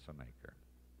 10 cents an acre.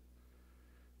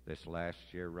 This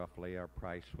last year, roughly, our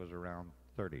price was around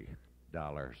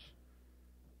 $30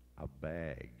 a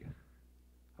bag.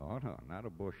 Oh, no, not a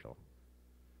bushel.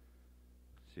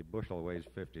 See, bushel weighs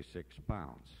 56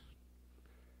 pounds.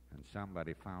 And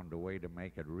somebody found a way to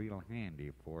make it real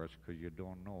handy for us because you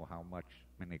don't know how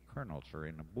many kernels are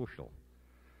in a bushel.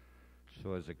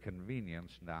 So as a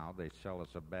convenience now, they sell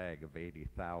us a bag of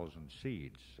 80,000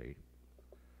 seeds, see?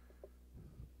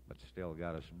 But still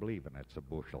got us believing it's a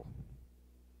bushel.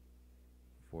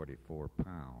 44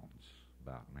 pounds,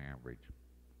 about an average.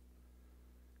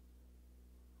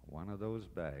 One of those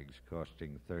bags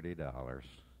costing $30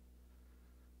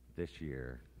 this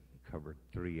year covered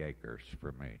 3 acres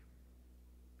for me.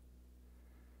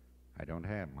 I don't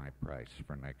have my price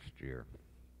for next year,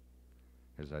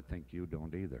 as I think you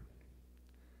don't either.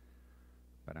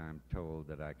 But I'm told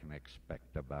that I can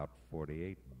expect about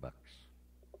 $48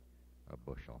 a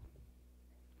bushel.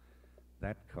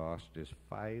 That cost is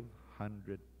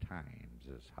 500 times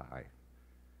as high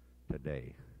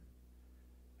today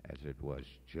as it was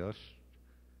just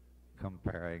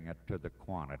comparing it to the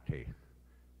quantity.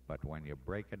 But when you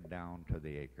break it down to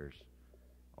the acres,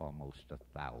 almost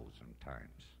 1,000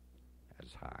 times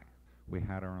as high. We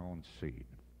had our own seed.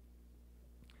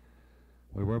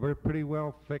 We were pretty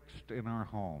well fixed in our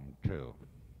home, too.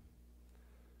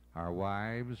 our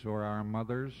wives or our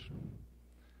mothers,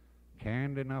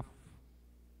 canned enough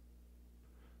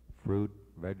fruit,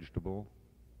 vegetable,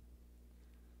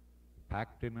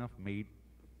 packed enough meat.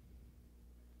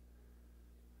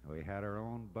 We had our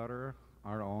own butter,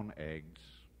 our own eggs.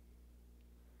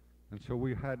 And so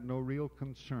we had no real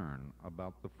concern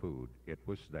about the food. It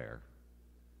was there.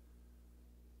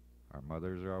 Our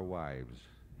mothers, our wives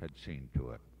had seen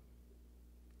to it.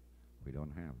 We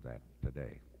don't have that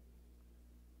today.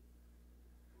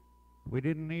 We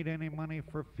didn't need any money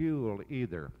for fuel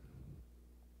either.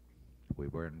 We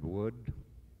burned wood.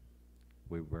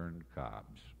 We burned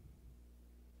cobs.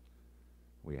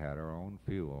 We had our own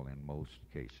fuel in most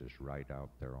cases right out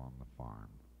there on the farm.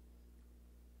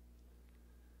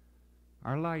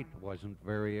 Our light wasn't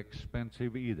very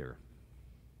expensive either.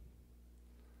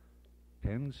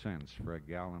 10 cents for a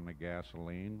gallon of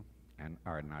gasoline,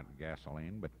 or not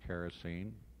gasoline, but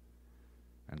kerosene,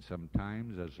 and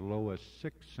sometimes as low as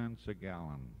 6 cents a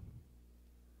gallon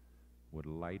would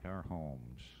light our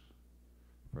homes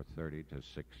for 30 to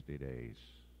 60 days.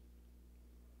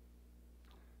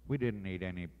 We didn't need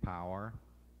any power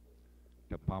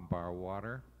to pump our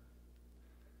water.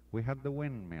 We had the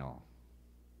windmill.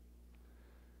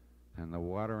 And the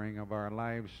watering of our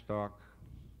livestock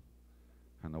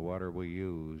and the water we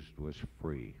used was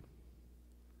free.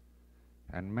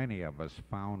 And many of us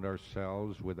found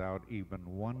ourselves without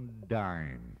even one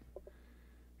dime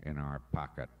in our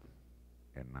pocket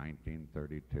in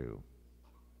 1932.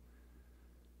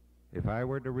 If I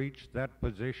were to reach that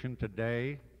position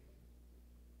today,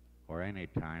 or any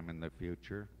time in the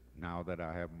future, now that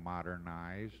I have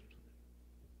modernized,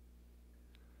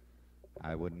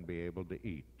 I wouldn't be able to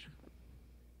eat.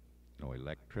 No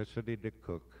electricity to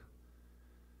cook,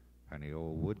 and the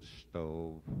old wood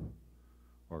stove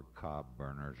or cob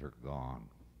burners are gone.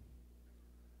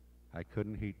 I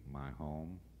couldn't heat my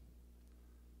home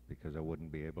because I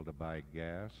wouldn't be able to buy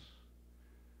gas,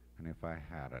 and if I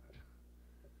had it,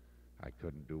 I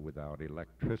couldn't do without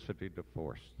electricity to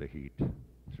force the heat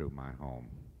through my home.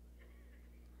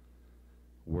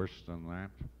 Worse than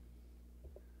that,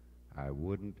 I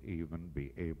wouldn't even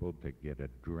be able to get a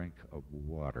drink of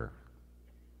water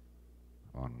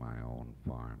on my own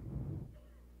farm.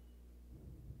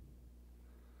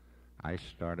 I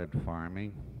started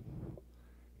farming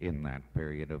in that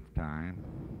period of time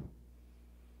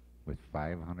with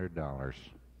 $500.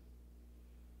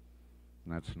 And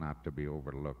that's not to be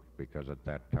overlooked, because at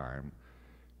that time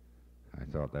I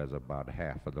thought that was about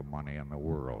half of the money in the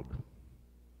world.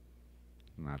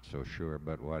 Not so sure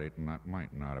about what it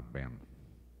might not have been.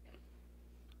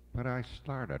 But I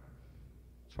started.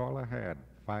 That's all I had,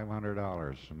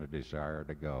 $500 and a desire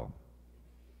to go.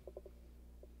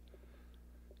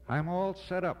 I'm all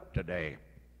set up today,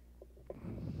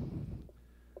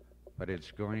 but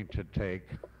it's going to take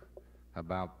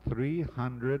about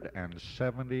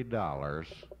 $370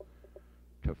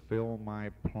 to fill my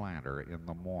planter in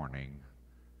the morning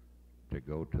to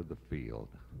go to the field.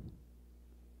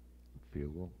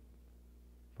 Fuel,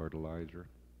 fertilizer,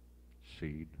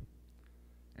 seed,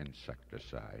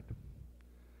 insecticide.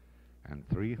 And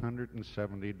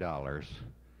 $370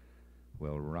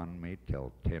 will run me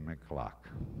till 10 o'clock.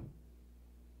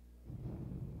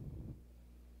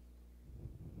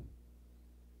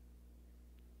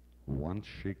 Once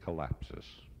she collapses,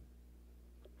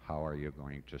 how are you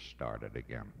going to start it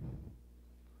again?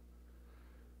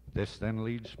 This then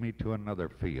leads me to another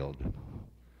field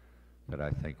that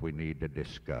I think we need to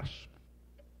discuss.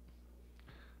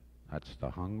 That's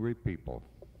the hungry people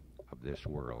of this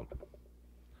world.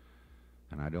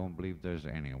 And I don't believe there's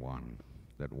anyone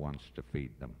that wants to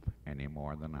feed them any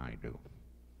more than I do.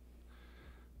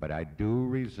 But I do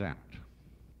resent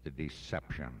the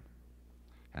deception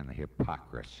and the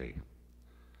hypocrisy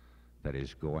that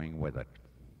is going with it,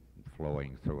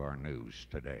 flowing through our news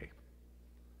today.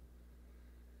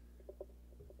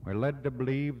 We're led to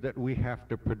believe that we have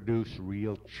to produce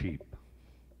real cheap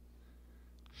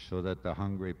so that the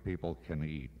hungry people can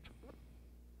eat.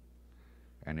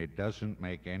 And it doesn't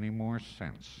make any more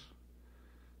sense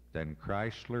than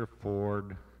Chrysler,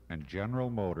 Ford, and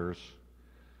General Motors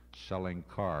selling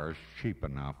cars cheap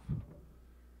enough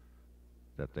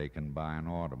that they can buy an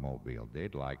automobile.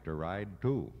 They'd like to ride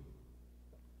too.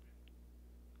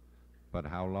 But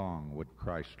how long would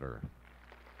Chrysler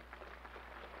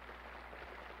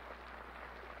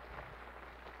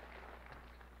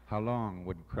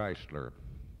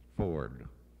Ford,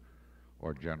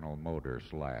 or General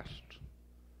Motors last?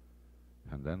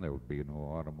 And then there would be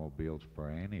no automobiles for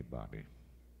anybody,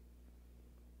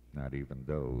 not even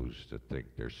those that think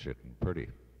they're sitting pretty.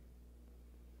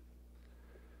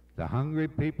 The hungry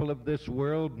people of this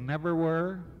world never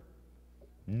were,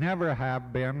 never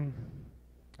have been,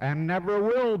 and never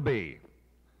will be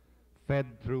fed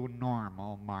through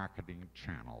normal marketing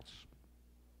channels.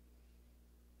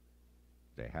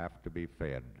 They have to be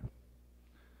fed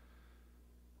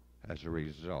as a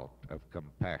result of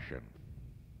compassion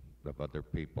of other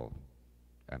people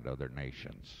and other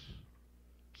nations,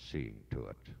 seeing to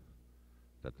it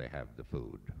that they have the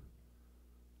food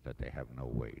that they have no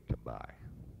way to buy.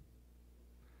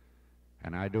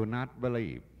 And I do not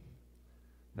believe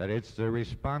that it's the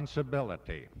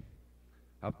responsibility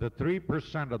of the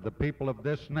 3% of the people of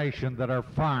this nation that are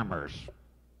farmers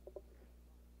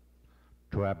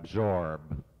to absorb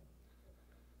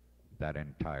that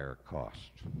entire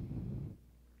cost.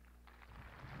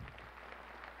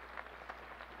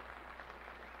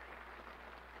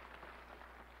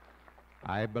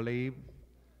 I believe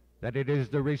that it is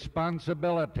the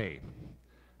responsibility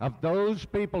of those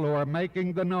people who are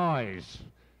making the noise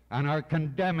and are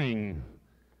condemning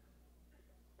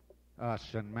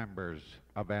us and members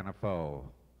of NFO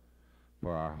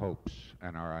for our hopes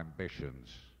and our ambitions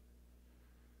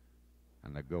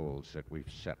and the goals that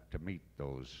we've set to meet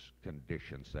those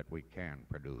conditions that we can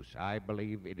produce. I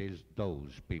believe it is those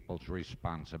people's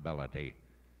responsibility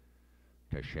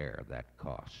to share that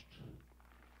cost.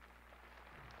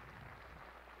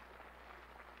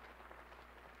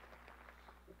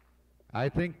 I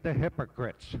think the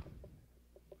hypocrites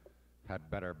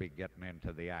had better be getting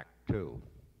into the act too.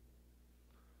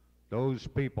 Those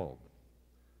people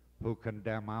who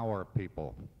condemn our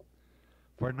people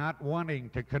for not wanting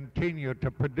to continue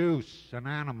to produce an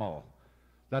animal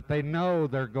that they know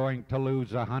they're going to lose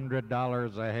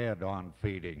 $100 a head on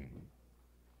feeding.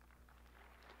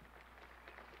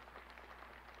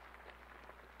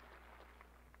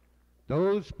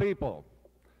 Those people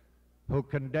who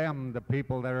condemn the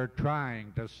people that are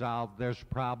trying to solve this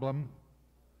problem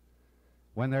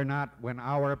when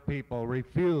our people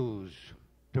refuse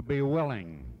to be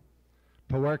willing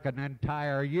to work an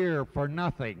entire year for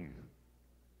nothing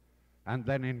and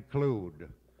then include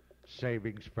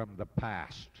savings from the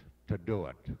past to do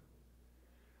it.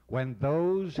 When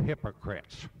those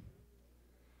hypocrites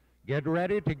get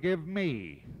ready to give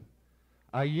me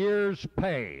a year's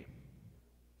pay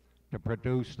to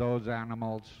produce those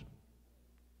animals,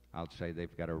 I'll say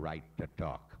they've got a right to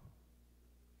talk.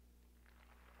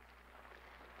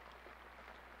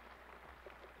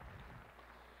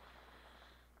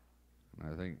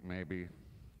 I think maybe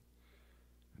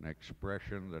an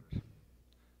expression that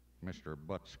Mr.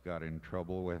 Butts got in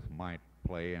trouble with might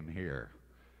play in here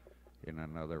in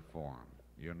another form.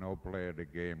 You no play the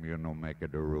game, you no make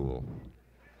it a rule.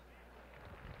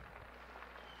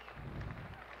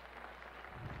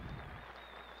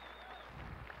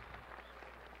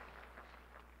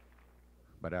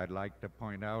 But I'd like to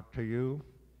point out to you,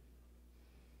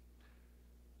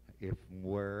 if,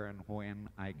 where, and when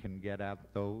I can get at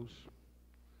those,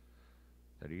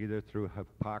 that either through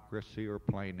hypocrisy or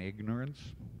plain ignorance,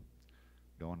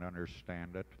 don't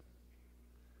understand it,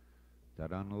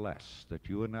 that unless that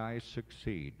you and I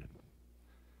succeed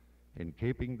in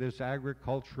keeping this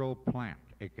agricultural plant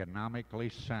economically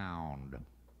sound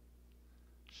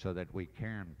so that we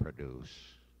can produce,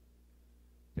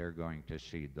 they're going to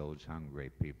see those hungry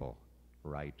people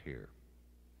right here.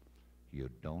 You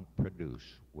don't produce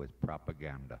with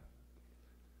propaganda.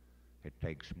 It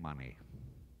takes money,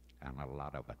 and a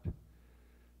lot of it.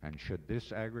 And should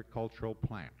this agricultural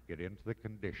plant get into the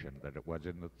condition that it was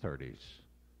in the 30s,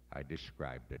 I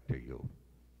described it to you,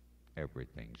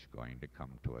 everything's going to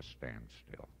come to a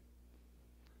standstill.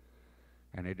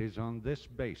 And it is on this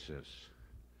basis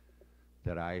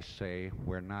that I say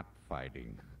we're not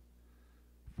fighting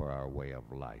for our way of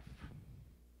life.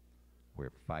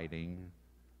 We're fighting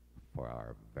for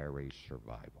our very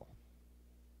survival.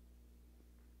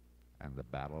 And the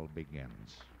battle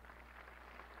begins.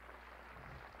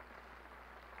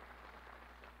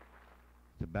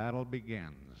 The battle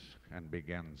begins, and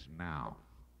begins now.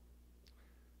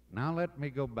 Now let me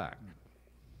go back.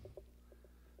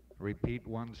 Repeat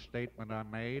one statement I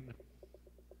made,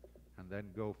 and then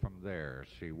go from there,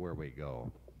 see where we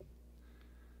go.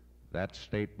 That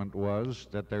statement was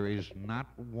that there is not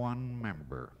one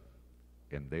member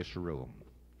in this room,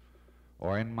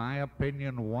 or in my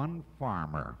opinion, one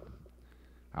farmer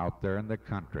out there in the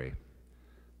country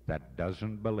that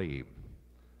doesn't believe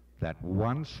that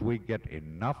once we get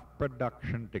enough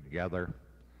production together,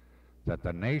 that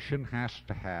the nation has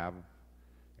to have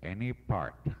any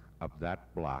part of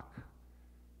that block,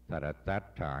 that at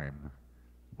that time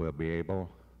we'll be able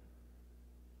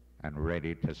and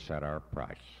ready to set our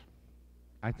price.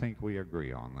 I think we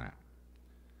agree on that.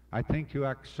 I think you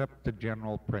accept the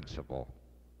general principle.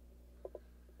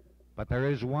 But there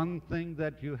is one thing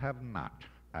that you have not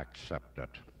accepted.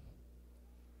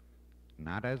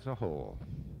 Not as a whole,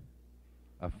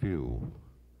 a few,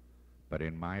 but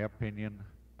in my opinion,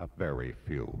 a very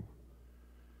few.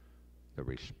 The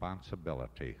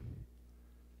responsibility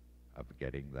of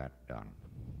getting that done.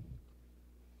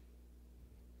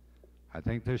 I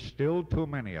think there's still too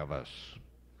many of us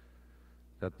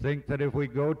that think that if we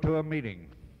go to a meeting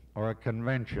or a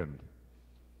convention,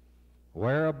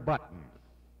 wear a button,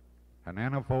 an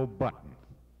NFO button,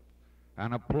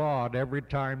 and applaud every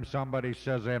time somebody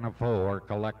says NFO or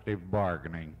collective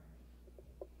bargaining,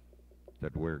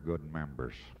 that we're good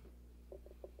members.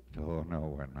 Oh,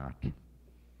 no, we're not.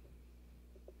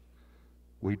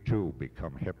 We too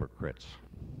become hypocrites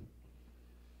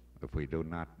if we do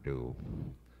not do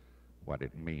what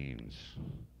it means,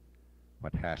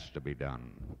 what has to be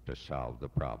done to solve the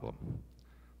problem.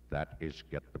 That is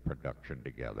get the production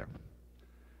together.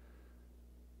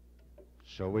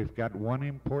 So we've got one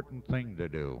important thing to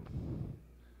do.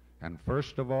 And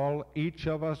first of all, each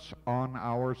of us on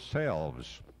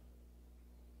ourselves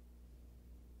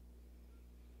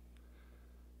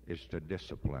is to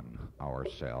discipline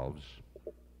ourselves,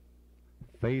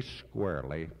 face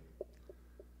squarely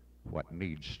what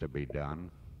needs to be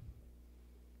done,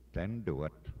 then do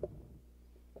it,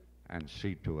 and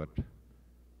see to it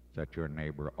that your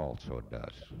neighbor also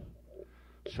does.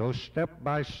 So step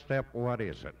by step, what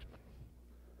is it?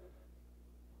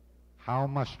 How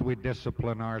must we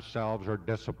discipline ourselves, or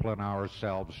discipline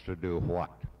ourselves to do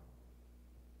what?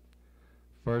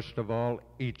 First of all,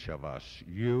 each of us,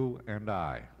 you and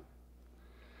I,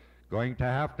 going to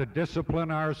have to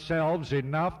discipline ourselves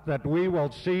enough that we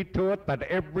will see to it that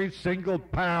every single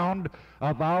pound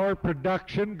of our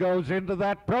production goes into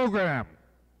that program.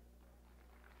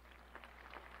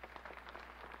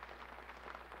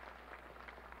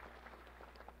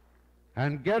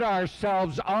 And get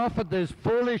ourselves off of this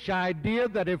foolish idea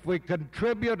that if we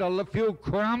contribute a few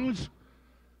crumbs,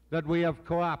 that we have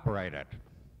cooperated.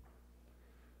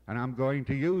 And I'm going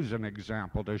to use an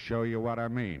example to show you what I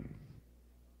mean.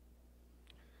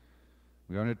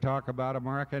 We're going to talk about a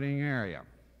marketing area.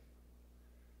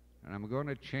 And I'm going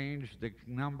to change the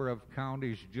number of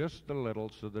counties just a little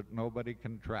so that nobody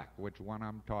can track which one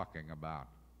I'm talking about.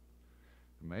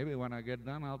 Maybe when I get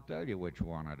done, I'll tell you which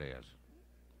one it is.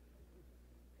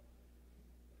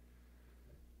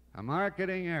 A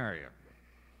marketing area,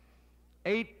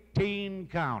 18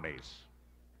 counties,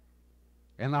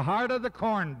 in the heart of the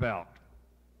Corn Belt,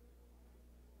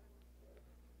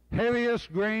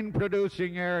 heaviest grain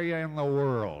producing area in the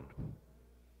world,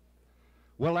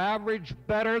 will average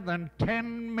better than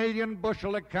 10 million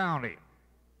bushel a county.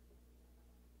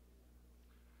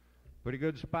 Pretty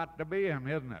good spot to be in,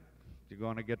 isn't it? If you're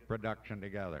going to get production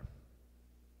together.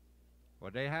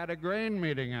 Well, they had a grain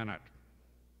meeting in it.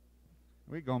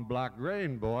 We're going to block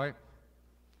grain, boy.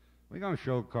 We're going to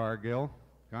show Cargill.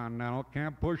 Continental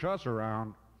can't push us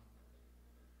around.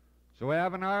 So we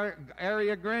have an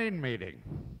area grain meeting.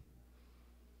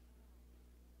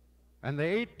 And the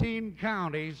 18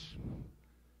 counties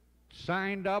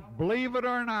signed up, believe it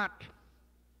or not,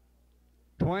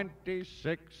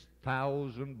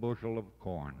 26,000 bushel of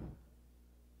corn.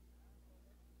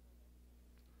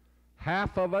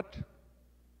 Half of it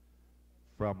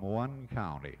from one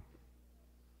county.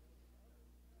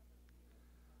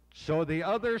 So the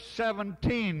other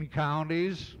 17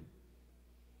 counties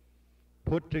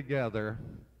put together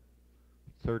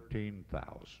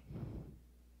 13,000.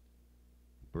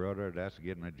 Brother, that's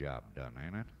getting a job done,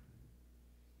 ain't it?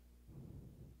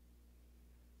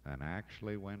 And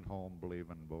actually went home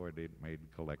believing, boy, they'd made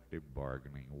collective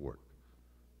bargaining work.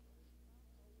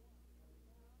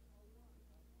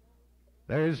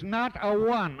 There is not a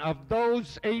one of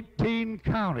those 18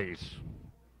 counties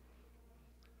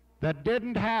that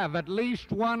didn't have at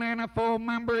least one NFO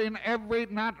member in every,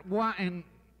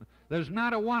 there's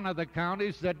not a one of the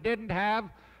counties that didn't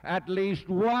have at least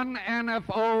one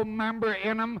NFO member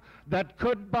in them that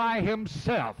could by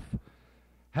himself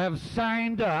have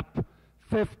signed up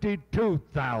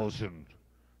 52,000,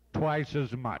 twice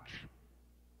as much.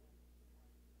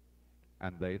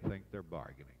 And they think they're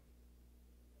bargaining.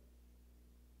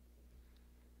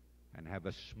 And have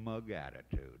a smug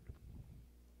attitude.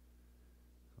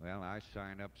 Well, I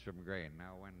signed up some grain.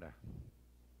 Now when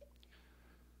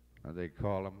they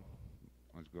call them,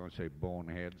 I was going to say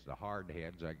boneheads, the hard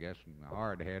heads, I guess, and the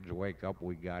hard heads wake up,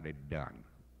 we got it done.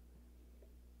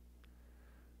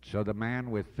 So the man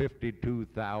with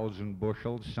 52,000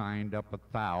 bushels signed up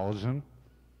 1,000,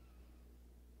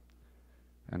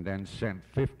 and then sent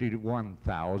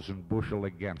 51,000 bushel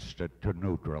against it to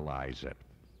neutralize it.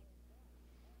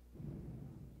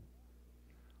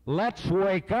 Let's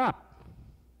wake up.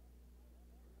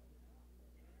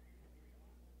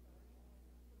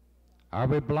 Are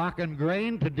we blocking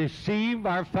grain to deceive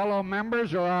our fellow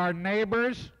members or our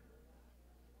neighbors?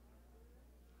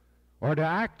 Or to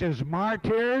act as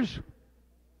martyrs?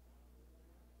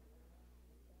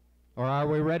 Or are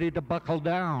we ready to buckle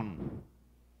down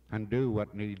and do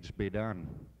what needs to be done?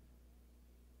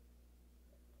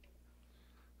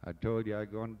 I told you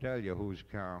I'd go and tell you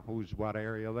whose what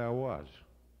area that was.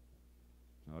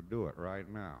 I'll do it right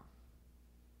now.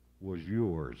 Was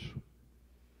yours.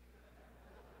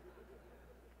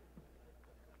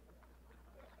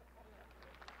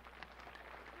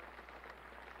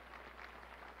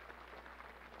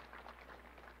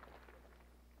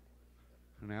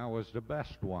 And that was the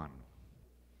best one.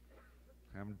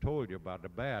 I haven't told you about the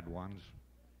bad ones.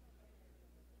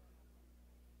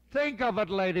 Think of it,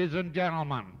 ladies and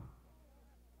gentlemen.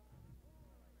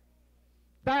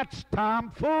 That's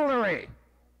tomfoolery.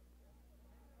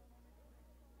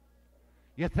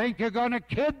 You think you're going to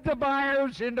kid the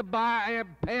buyers into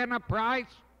paying a price?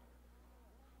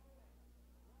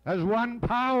 There's one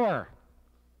power,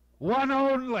 one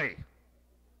only,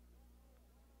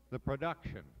 the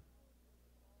production.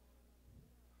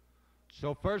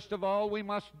 So first of all, we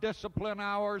must discipline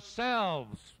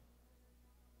ourselves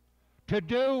to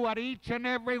do what each and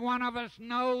every one of us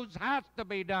knows has to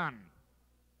be done.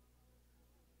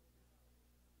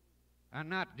 And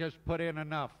not just put in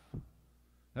enough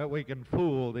that we can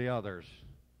fool the others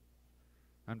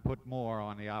and put more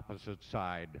on the opposite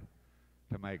side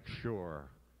to make sure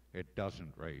it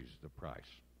doesn't raise the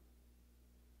price.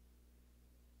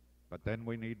 But then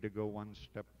we need to go one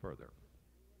step further.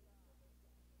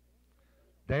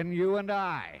 Then you and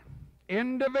I,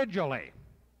 individually,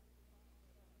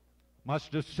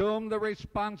 must assume the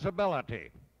responsibility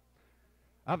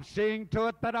of seeing to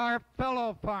it that our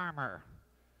fellow farmer,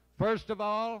 first of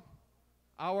all,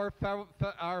 our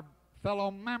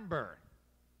fellow member,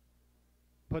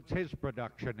 puts his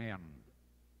production in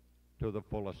to the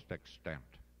fullest extent.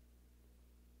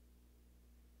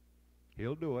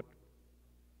 He'll do it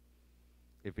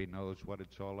if he knows what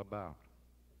it's all about.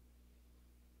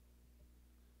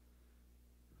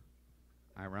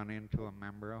 I run into a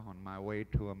member on my way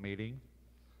to a meeting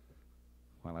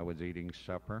while I was eating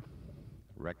supper,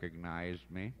 recognized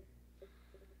me,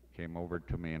 came over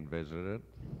to me and visited,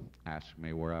 asked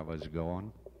me where I was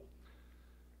going.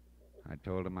 I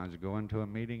told him I was going to a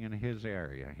meeting in his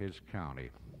area, his county.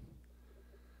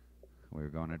 We were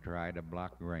going to try to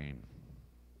block grain.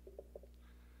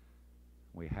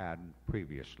 We had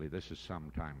previously, this is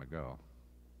some time ago,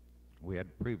 we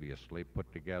had previously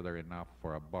put together enough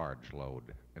for a barge load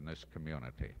in this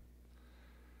community.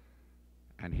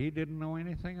 And he didn't know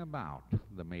anything about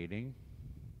the meeting,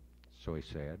 so he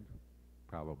said,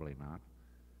 probably not.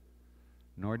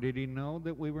 Nor did he know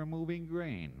that we were moving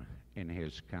grain in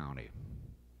his county.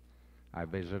 I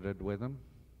visited with him,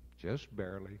 just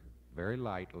barely, very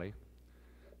lightly.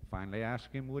 Finally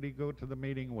asked him, would he go to the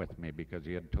meeting with me, because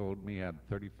he had told me he had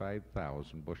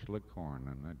 35,000 bushel of corn,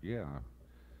 and that, yeah,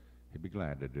 he'd be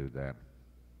glad to do that.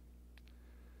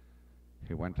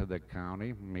 He went to the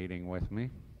county meeting with me.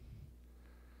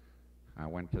 I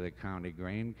went to the county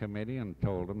grain committee and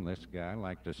told him this guy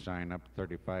liked to sign up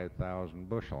 35,000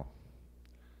 bushel.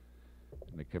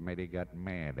 And the committee got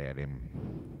mad at him.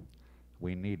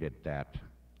 We needed that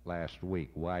last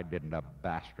week. Why didn't a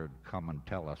bastard come and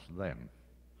tell us then?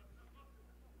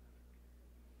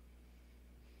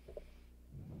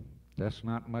 That's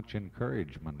not much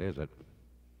encouragement, is it?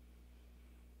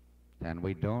 And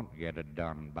we don't get it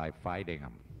done by fighting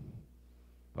them,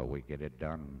 but we get it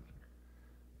done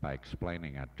by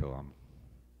explaining it to him.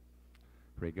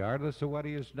 Regardless of what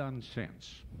he has done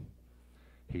since,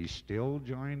 he still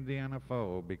joined the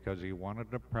NFO because he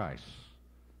wanted a price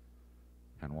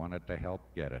and wanted to help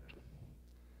get it.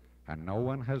 And no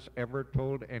one has ever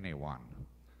told anyone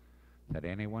that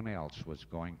anyone else was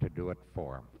going to do it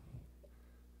for him.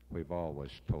 We've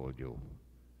always told you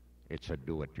it's a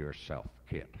do-it-yourself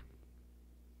kit.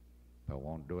 But it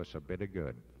won't do us a bit of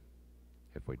good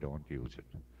if we don't use it.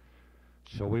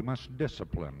 So we must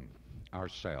discipline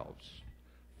ourselves.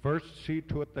 First, see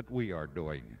to it that we are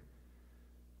doing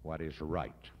what is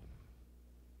right.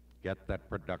 Get that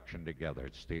production together.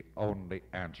 It's the only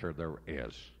answer there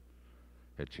is.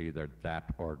 It's either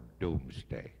that or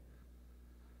doomsday.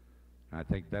 And I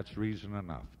think that's reason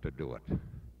enough to do it.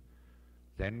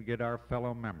 Then get our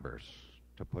fellow members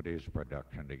to put his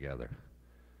production together.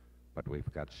 But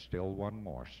we've got still one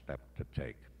more step to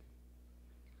take.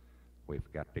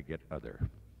 we've got to get other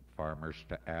farmers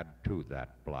to add to that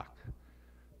block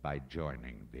by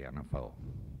joining the NFO.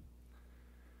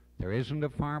 There isn't a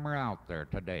farmer out there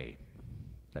today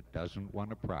that doesn't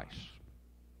want a price,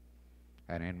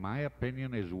 and in my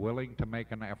opinion is willing to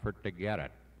make an effort to get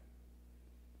it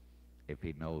if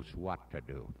he knows what to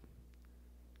do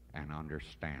and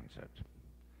understands it.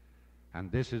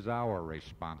 And this is our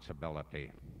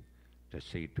responsibility to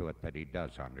see to it that he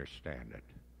does understand it.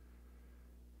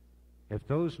 If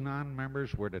those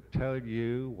non-members were to tell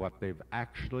you what they've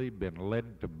actually been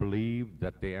led to believe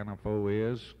that the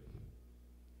NFO is,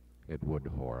 it would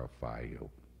horrify you.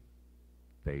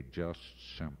 They just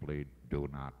simply do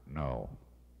not know.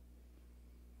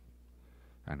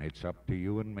 And it's up to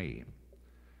you and me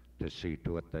to see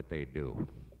to it that they do.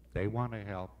 They want to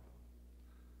help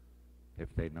if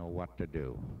they know what to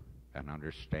do and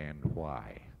understand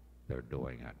why they're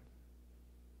doing it.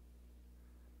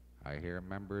 I hear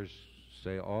members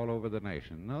say all over the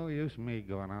nation, no use me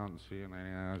going out and seeing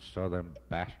anything. I saw them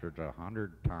bastards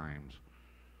 100 times.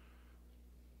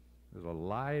 There's a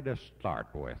lie to start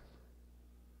with.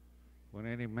 When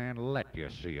any man let you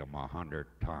see him 100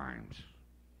 times.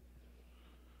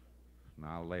 And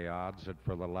I'll lay odds that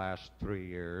for the last 3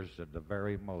 years, at the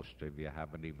very most of you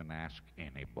haven't even asked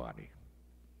anybody.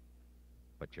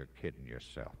 But you're kidding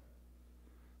yourself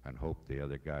and hope the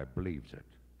other guy believes it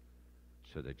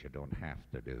so that you don't have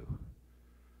to do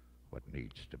what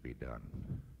needs to be done.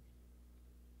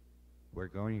 We're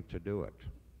going to do it.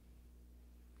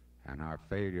 And our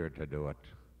failure to do it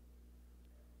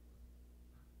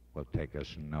will take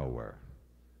us nowhere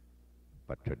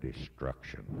but to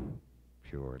destruction,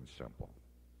 pure and simple.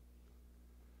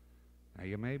 Now,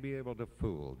 you may be able to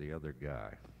fool the other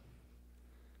guy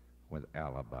with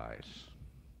alibis,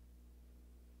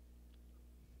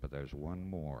 but there's one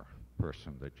more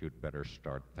person that you'd better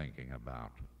start thinking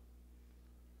about.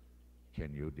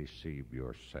 Can you deceive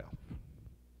yourself?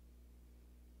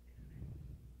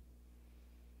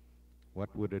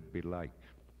 What would it be like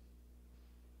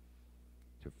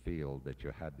to feel that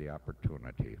you had the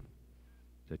opportunity,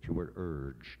 that you were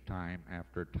urged time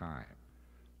after time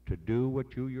to do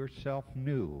what you yourself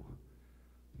knew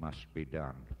must be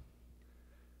done,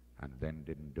 and then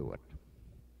didn't do it,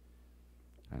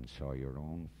 and saw your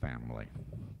own family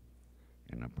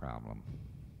in a problem?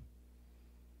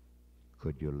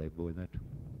 Could you live with it?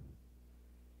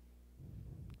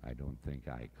 I don't think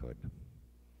I could.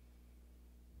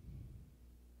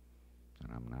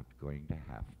 And I'm not going to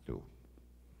have to.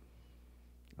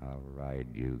 I'll ride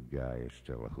you guys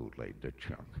till who laid the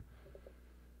chunk,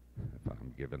 if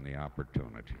I'm given the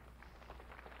opportunity.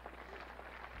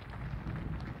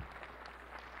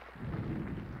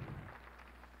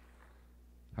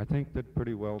 I think that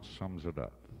pretty well sums it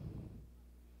up.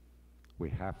 We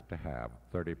have to have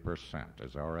 30%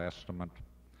 as our estimate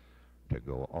to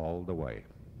go all the way.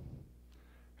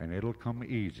 And it'll come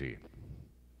easy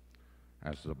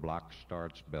as the block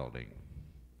starts building.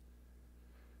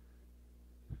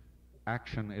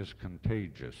 Action is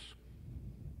contagious.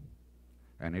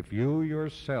 And if you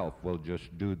yourself will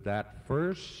just do that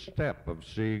first step of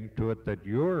seeing to it that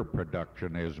your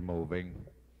production is moving,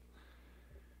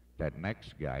 that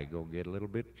next guy will get a little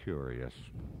bit curious,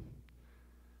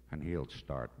 and he'll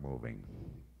start moving.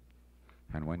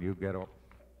 And when you get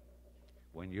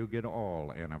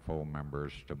all NFO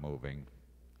members to moving,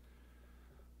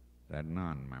 that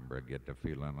non-member get to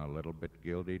feeling a little bit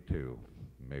guilty too.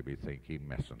 Maybe think he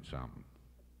missing something.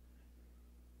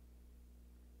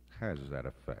 Has that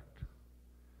effect?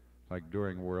 Like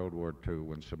during World War II,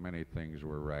 when so many things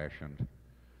were rationed,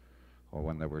 or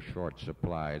when there were short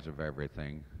supplies of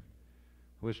everything,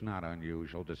 it was not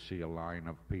unusual to see a line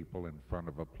of people in front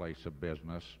of a place of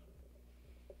business.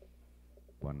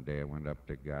 One day I went up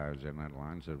to guys in that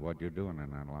line and said, "What you doing in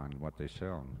that line? What they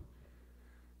selling?"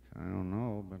 "I don't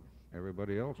know, but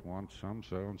everybody else wants some,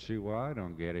 so I don't see why I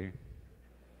don't get it."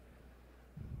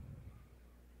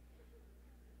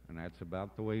 And that's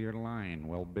about the way your line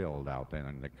will build out there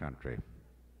in the country.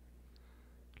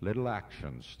 Little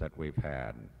actions that we've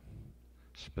had,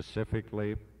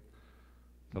 specifically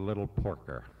the Little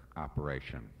Porker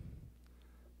operation.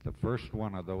 The first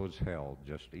one of those held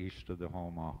just east of the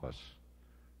home office.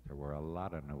 There were a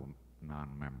lot of new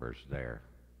non-members there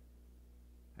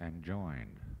and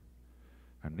joined.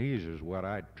 And these is what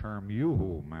I'd term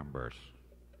yoo-hoo members.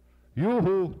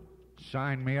 Yoo-hoo,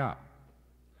 sign me up.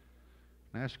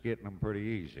 That's getting them pretty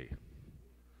easy.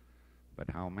 But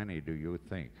how many do you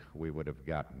think we would have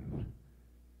gotten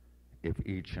if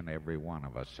each and every one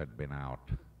of us had been out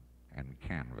and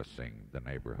canvassing the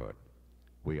neighborhood?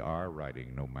 We are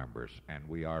writing new members, and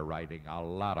we are writing a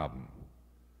lot of them.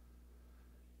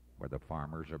 where the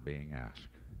farmers are being asked.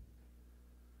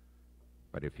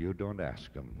 But if you don't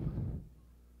ask them,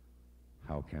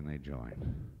 how can they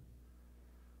join?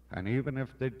 And even if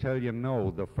they tell you no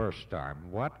the first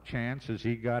time, what chance has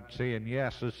he got saying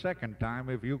yes the second time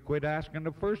if you quit asking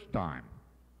the first time?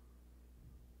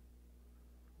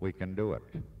 We can do it.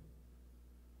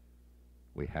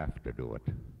 We have to do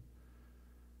it.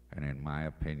 And in my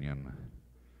opinion,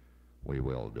 we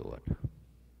will do it.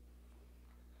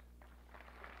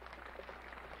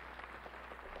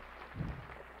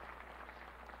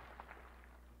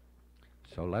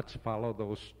 So let's follow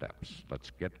those steps.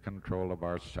 Let's get control of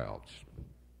ourselves.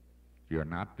 You're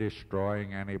not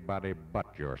destroying anybody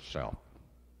but yourself.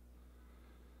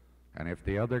 And if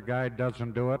the other guy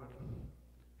doesn't do it,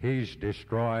 he's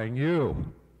destroying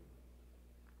you.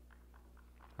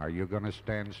 Are you going to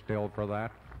stand still for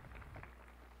that?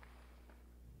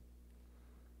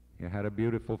 You had a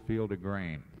beautiful field of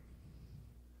grain,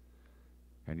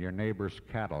 and your neighbor's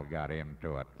cattle got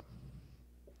into it.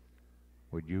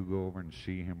 Would you go over and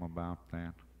see him about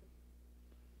that?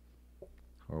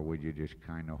 Or would you just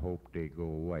kind of hope they go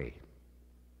away?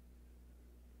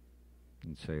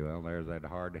 And say, well, there's that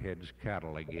hard-headed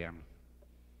cattle again.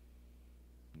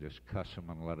 Just cuss him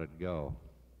and let it go.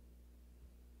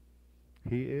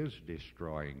 He is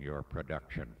destroying your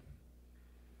production.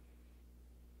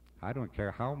 I don't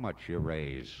care how much you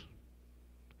raise.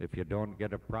 If you don't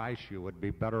get a price, you would be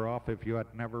better off if you had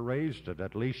never raised it.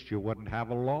 At least you wouldn't have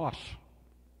a loss.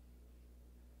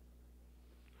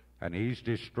 And he's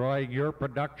destroying your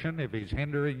production if he's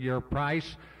hindering your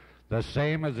price, the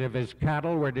same as if his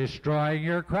cattle were destroying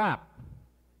your crop.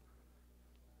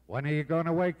 When are you going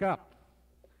to wake up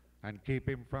and keep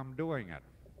him from doing it?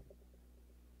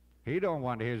 He don't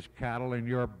want his cattle in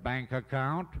your bank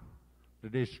account to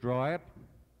destroy it,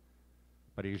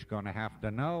 but he's going to have to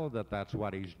know that that's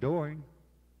what he's doing.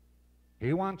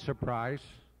 He wants a price,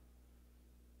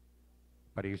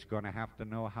 but he's going to have to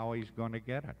know how he's going to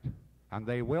get it. And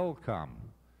they will come.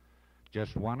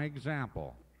 Just one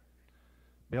example.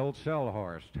 Bill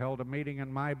Selhorst held a meeting in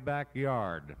my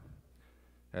backyard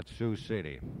at Sioux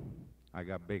City. I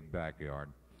got a big backyard.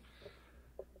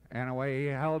 Anyway, he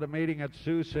held a meeting at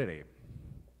Sioux City,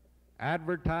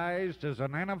 advertised as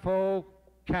an NFO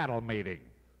cattle meeting.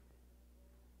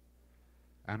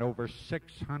 And over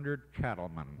 600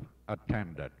 cattlemen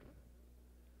attended.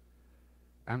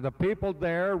 And the people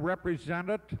there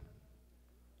represented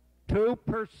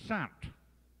 2%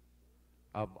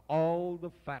 of all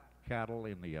the fat cattle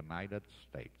in the United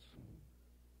States.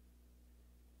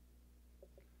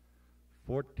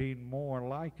 14 more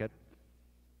like it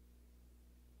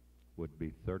would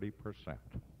be 30%. It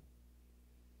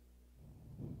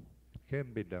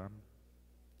can be done.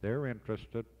 They're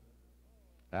interested.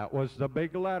 That was the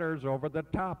big letters over the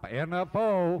top.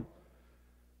 NFO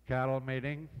cattle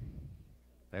meeting.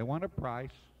 They want a price.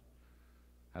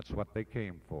 That's what they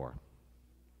came for.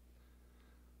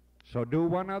 So do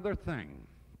one other thing.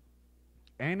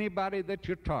 Anybody that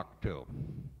you talk to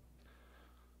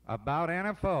about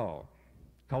NFO,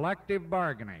 collective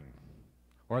bargaining,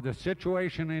 or the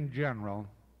situation in general,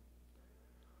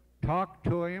 talk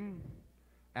to him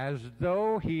as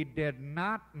though he did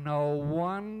not know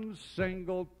one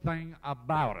single thing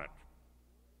about it.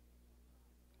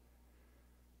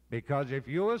 Because if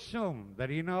you assume that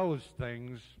he knows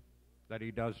things that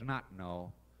he does not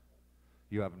know,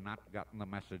 you have not gotten the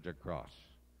message across,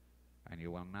 and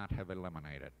you will not have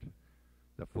eliminated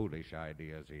the foolish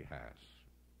ideas he has.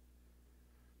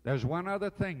 There's one other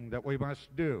thing that we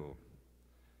must do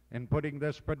in putting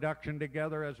this production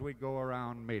together as we go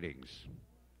around meetings.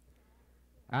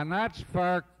 And that's,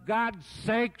 for God's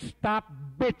sake, stop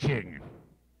bitching.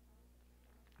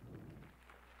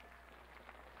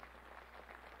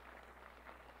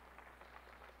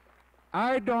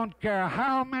 I don't care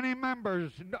how many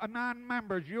members,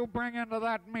 non-members, you bring into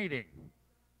that meeting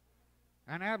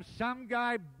and have some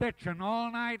guy bitching all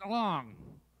night long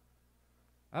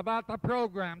about the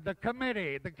program, the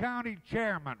committee, the county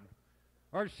chairman,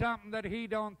 or something that he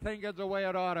don't think is the way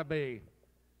it ought to be.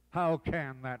 How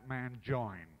can that man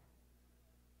join?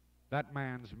 That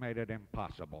man's made it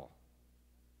impossible.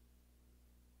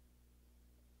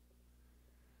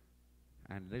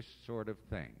 And this sort of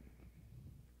thing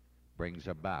brings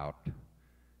about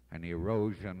an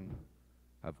erosion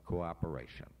of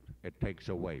cooperation. It takes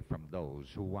away from those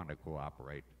who want to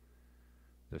cooperate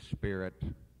the spirit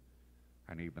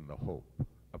and even the hope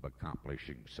of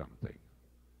accomplishing something.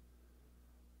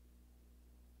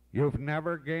 You've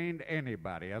never gained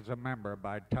anybody as a member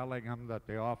by telling them that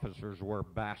the officers were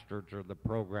bastards or the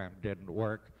program didn't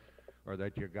work or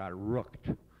that you got rooked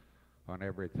on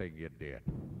everything you did.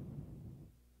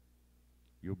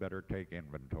 you better take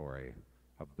inventory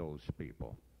of those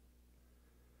people.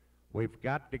 We've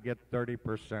got to get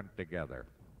 30% together.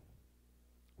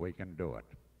 We can do it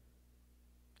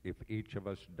if each of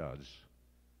us does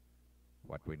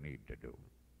what we need to do.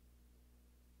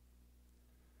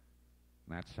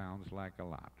 And that sounds like a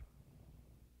lot.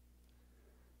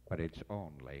 But it's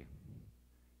only,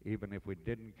 even if we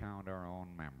didn't count our own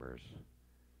members,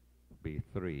 be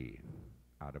 3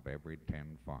 out of every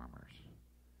 10 farmers.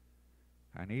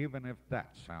 And even if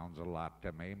that sounds a lot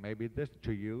to me, maybe this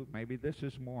to you, maybe this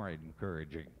is more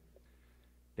encouraging.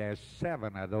 There's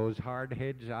 7 of those hard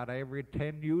heads out of every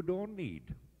 10 you don't need.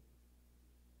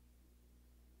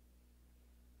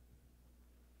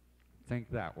 Think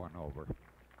that one over.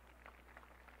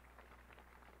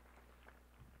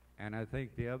 And I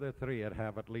think the other 3 would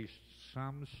have at least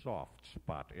some soft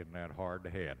spot in that hard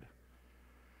head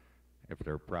if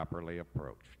they're properly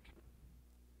approached.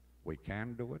 We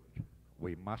can do it,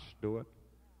 we must do it,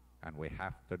 and we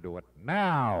have to do it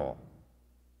now.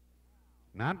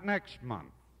 Not next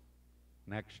month,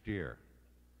 next year.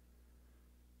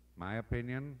 My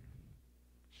opinion,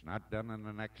 it's not done in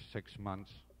the next 6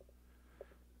 months.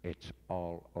 It's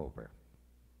all over.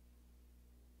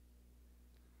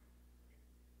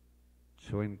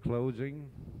 So in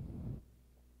closing,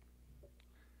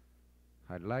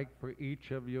 I'd like for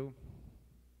each of you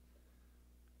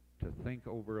to think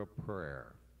over a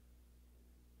prayer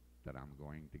that I'm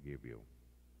going to give you.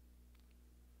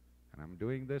 And I'm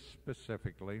doing this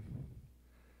specifically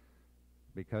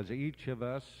because each of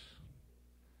us,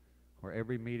 or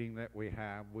every meeting that we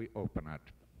have, we open it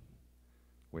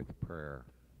with prayer.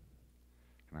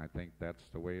 And I think that's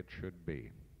the way it should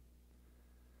be.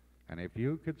 And if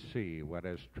you could see what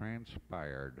has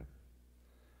transpired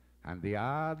and the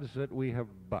odds that we have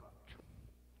bucked,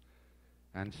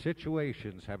 and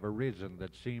situations have arisen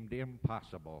that seemed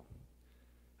impossible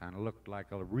and looked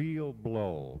like a real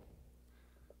blow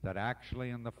that actually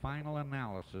in the final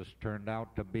analysis turned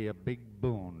out to be a big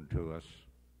boon to us,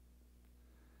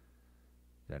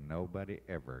 then nobody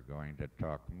ever going to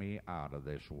talk me out of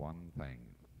this one thing,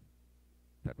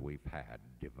 that we've had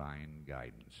divine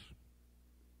guidance.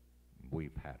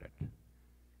 We've had it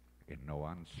in no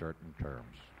uncertain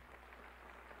terms.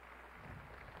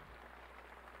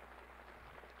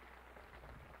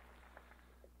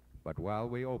 But while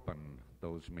we open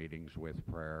those meetings with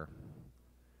prayer,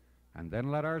 and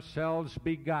then let ourselves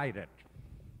be guided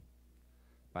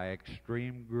by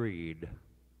extreme greed,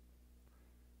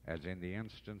 as in the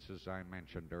instances I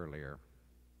mentioned earlier,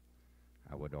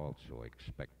 I would also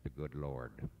expect the good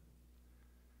Lord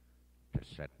to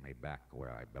set me back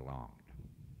where I belonged.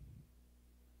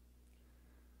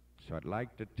 So I'd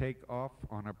like to take off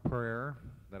on a prayer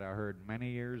that I heard many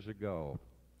years ago.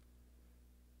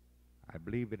 I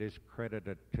believe it is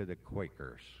credited to the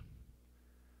Quakers.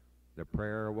 The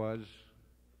prayer was,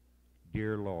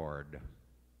 "Dear Lord,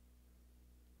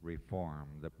 reform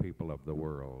the people of the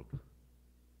world,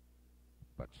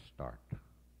 but start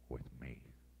with me."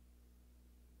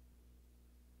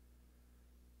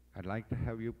 I'd like to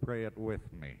have you pray it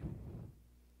with me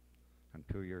and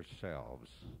to yourselves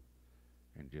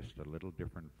in just a little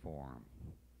different form.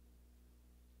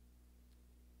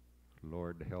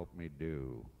 Lord, help me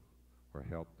do, or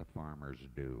help the farmers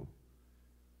do,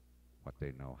 what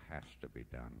they know has to be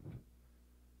done.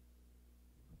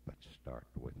 But start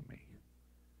with me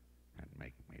and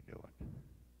make me do it.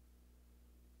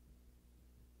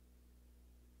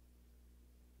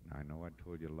 I know I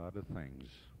told you a lot of things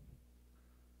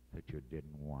that you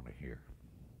didn't want to hear.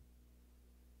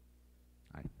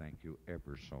 I thank you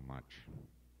ever so much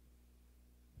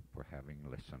for having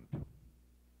listened.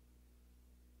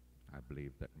 I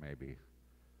believe that maybe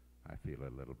I feel a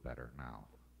little better now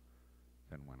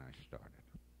than when I started.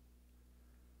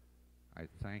 I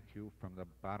thank you from the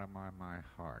bottom of my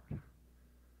heart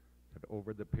that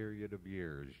over the period of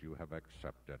years you have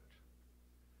accepted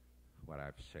what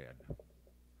I've said.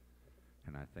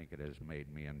 And I think it has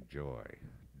made me enjoy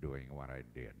doing what I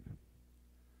did.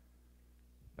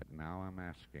 But now I'm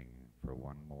asking for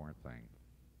one more thing.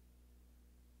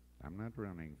 I'm not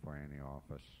running for any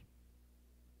office.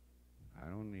 I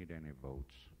don't need any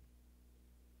votes.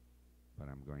 But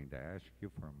I'm going to ask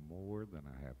you for more than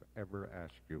I have ever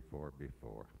asked you for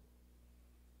before.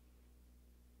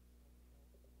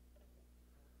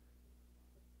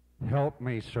 Help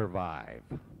me survive.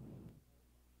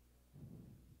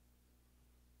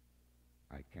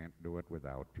 I can't do it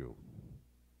without you.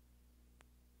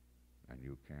 And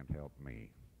you can't help me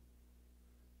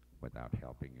without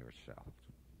helping yourself.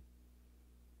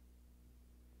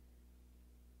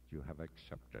 You have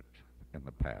accepted in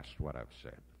the past what I've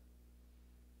said.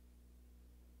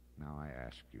 Now I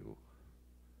ask you,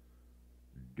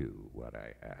 do what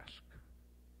I ask.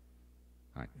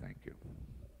 I thank you.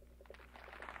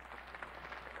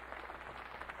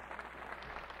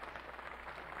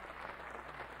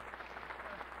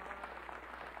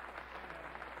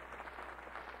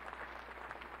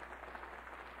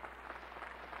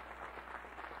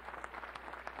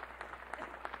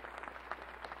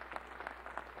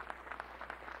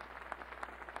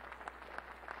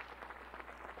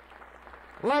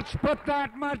 Let's put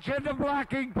that much into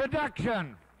blocking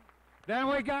production. Then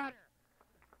we got